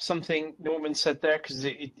pick up something Norman said there because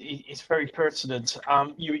it's very pertinent.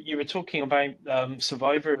 You were talking about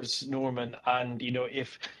survivors, Norman, and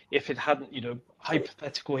if it hadn't,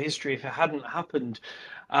 hypothetical history, if it hadn't happened,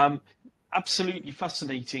 absolutely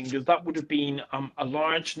fascinating. That would have been a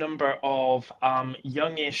large number of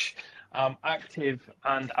youngish, active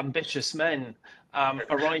and ambitious men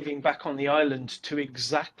arriving back on the island to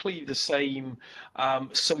exactly the same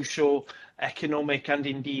social, economic and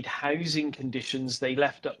indeed housing conditions they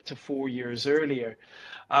left up to 4 years earlier.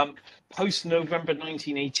 Post November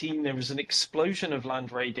 1918, there was an explosion of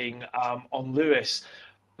land raiding on Lewis.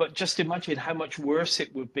 But just imagine how much worse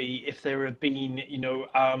it would be if there had been,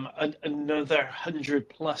 another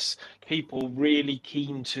 100+ people really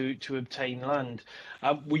keen to obtain land.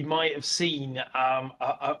 We might have seen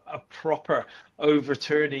a proper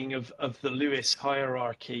overturning of the Lewis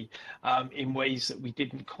hierarchy in ways that we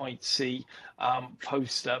didn't quite see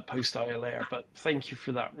post Iolaire. But thank you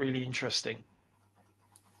for that. Really interesting.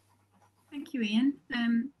 Thank you, Ian.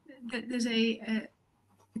 There's a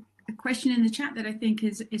question in the chat that I think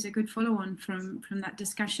is a good follow-on from that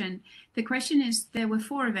discussion. The question is, there were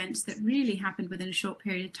 4 events that really happened within a short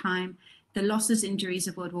period of time: the losses, injuries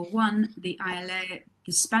of World War I, the Iolaire,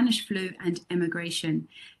 the Spanish flu, and emigration.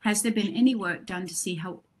 Has there been any work done to see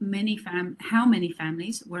how many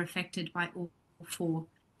families were affected by all 4?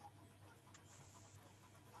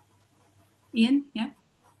 Ian, yeah?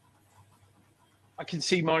 I can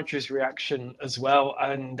see Marjorie's reaction as well,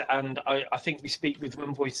 and I think we speak with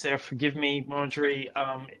one voice there. Forgive me, Marjorie.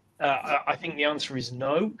 I think the answer is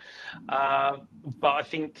no, but I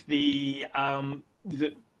think the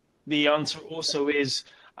answer also is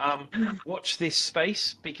watch this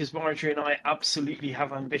space, because Marjorie and I absolutely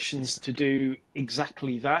have ambitions to do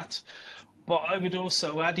exactly that. But I would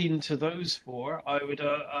also add into those 4. I would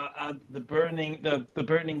add the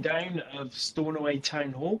burning down of Stornoway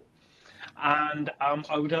Town Hall. And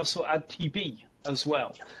I would also add TB as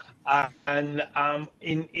well. And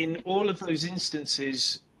in all of those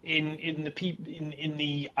instances, in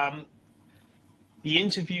the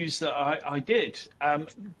interviews that I did,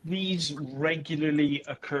 these regularly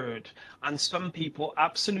occurred. And some people,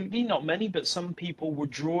 absolutely not many, but some people were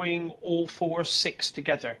drawing all 4, 6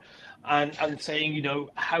 together and saying,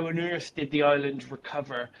 how on earth did the island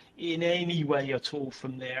recover in any way at all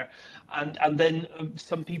from there? And then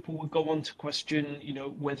some people would go on to question,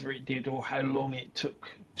 whether it did or how long it took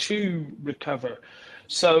to recover.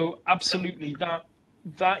 So absolutely,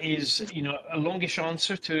 that is, a longish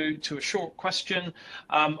answer to a short question.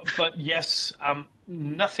 But yes,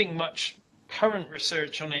 nothing much current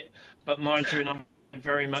research on it, but Marjorie and I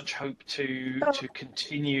very much hope to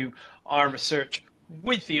continue our research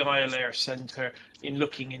with the Iolaire Centre in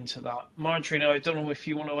looking into that. Marjorie, I don't know if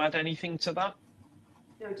you want to add anything to that.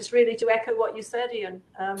 No, just really to echo what you said, Ian.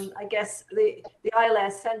 I guess the Iolaire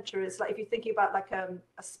Centre is like, if you're thinking about like a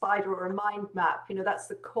spider or a mind map, that's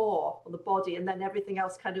the core or the body, and then everything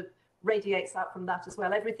else kind of radiates out from that as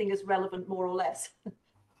well. Everything is relevant, more or less.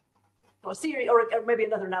 Or a series, or maybe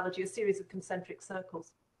another analogy, a series of concentric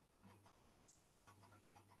circles.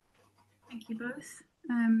 Thank you both.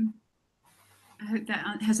 I hope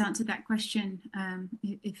that has answered that question.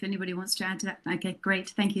 If anybody wants to add to that, okay, great.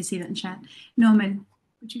 Thank you. See that in chat. Norman,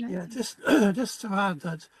 would you like? Yeah, just to add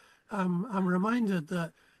that I'm reminded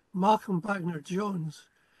that Malcolm MacDonald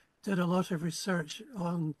did a lot of research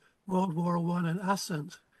on World War I and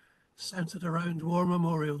Ascent, centered around war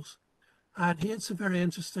memorials. And he had some very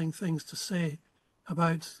interesting things to say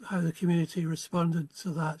about how the community responded to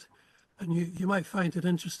that. And you might find it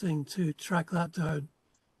interesting to track that down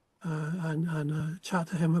and chat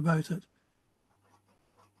to him about it.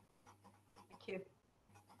 Thank you.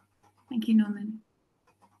 Thank you, Norman.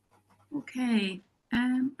 Okay,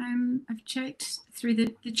 I've checked through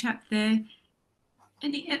the chat there.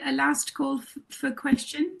 A last call for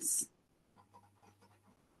questions?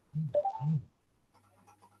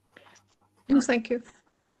 No, thank you.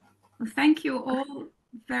 Well, thank you all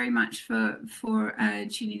very much for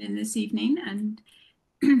tuning in this evening and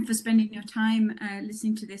for spending your time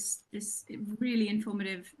listening to this really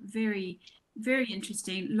informative, very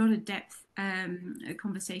interesting, a lot of depth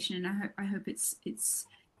conversation, and I hope it's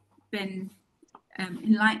been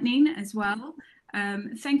enlightening as well.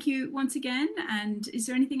 Thank you once again. And is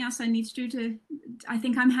there anything else I need to do I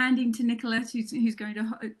think I'm handing to Nicola, who's going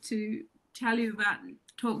to tell you about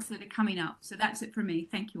talks that are coming up. So that's it from me.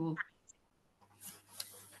 Thank you all.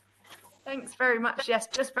 Thanks very much. Yes,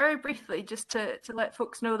 just very briefly, just to let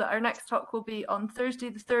folks know that our next talk will be on Thursday,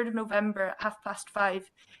 the 3rd of November at 5:30,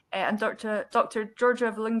 and Dr.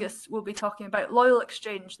 Georgia Valingas will be talking about loyal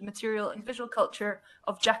exchange, the material and visual culture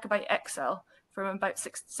of Jacobite exile from about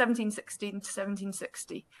 1716 to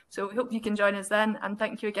 1760. So we hope you can join us then, and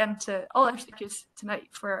thank you again to all our speakers tonight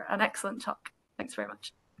for an excellent talk. Thanks very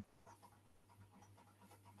much.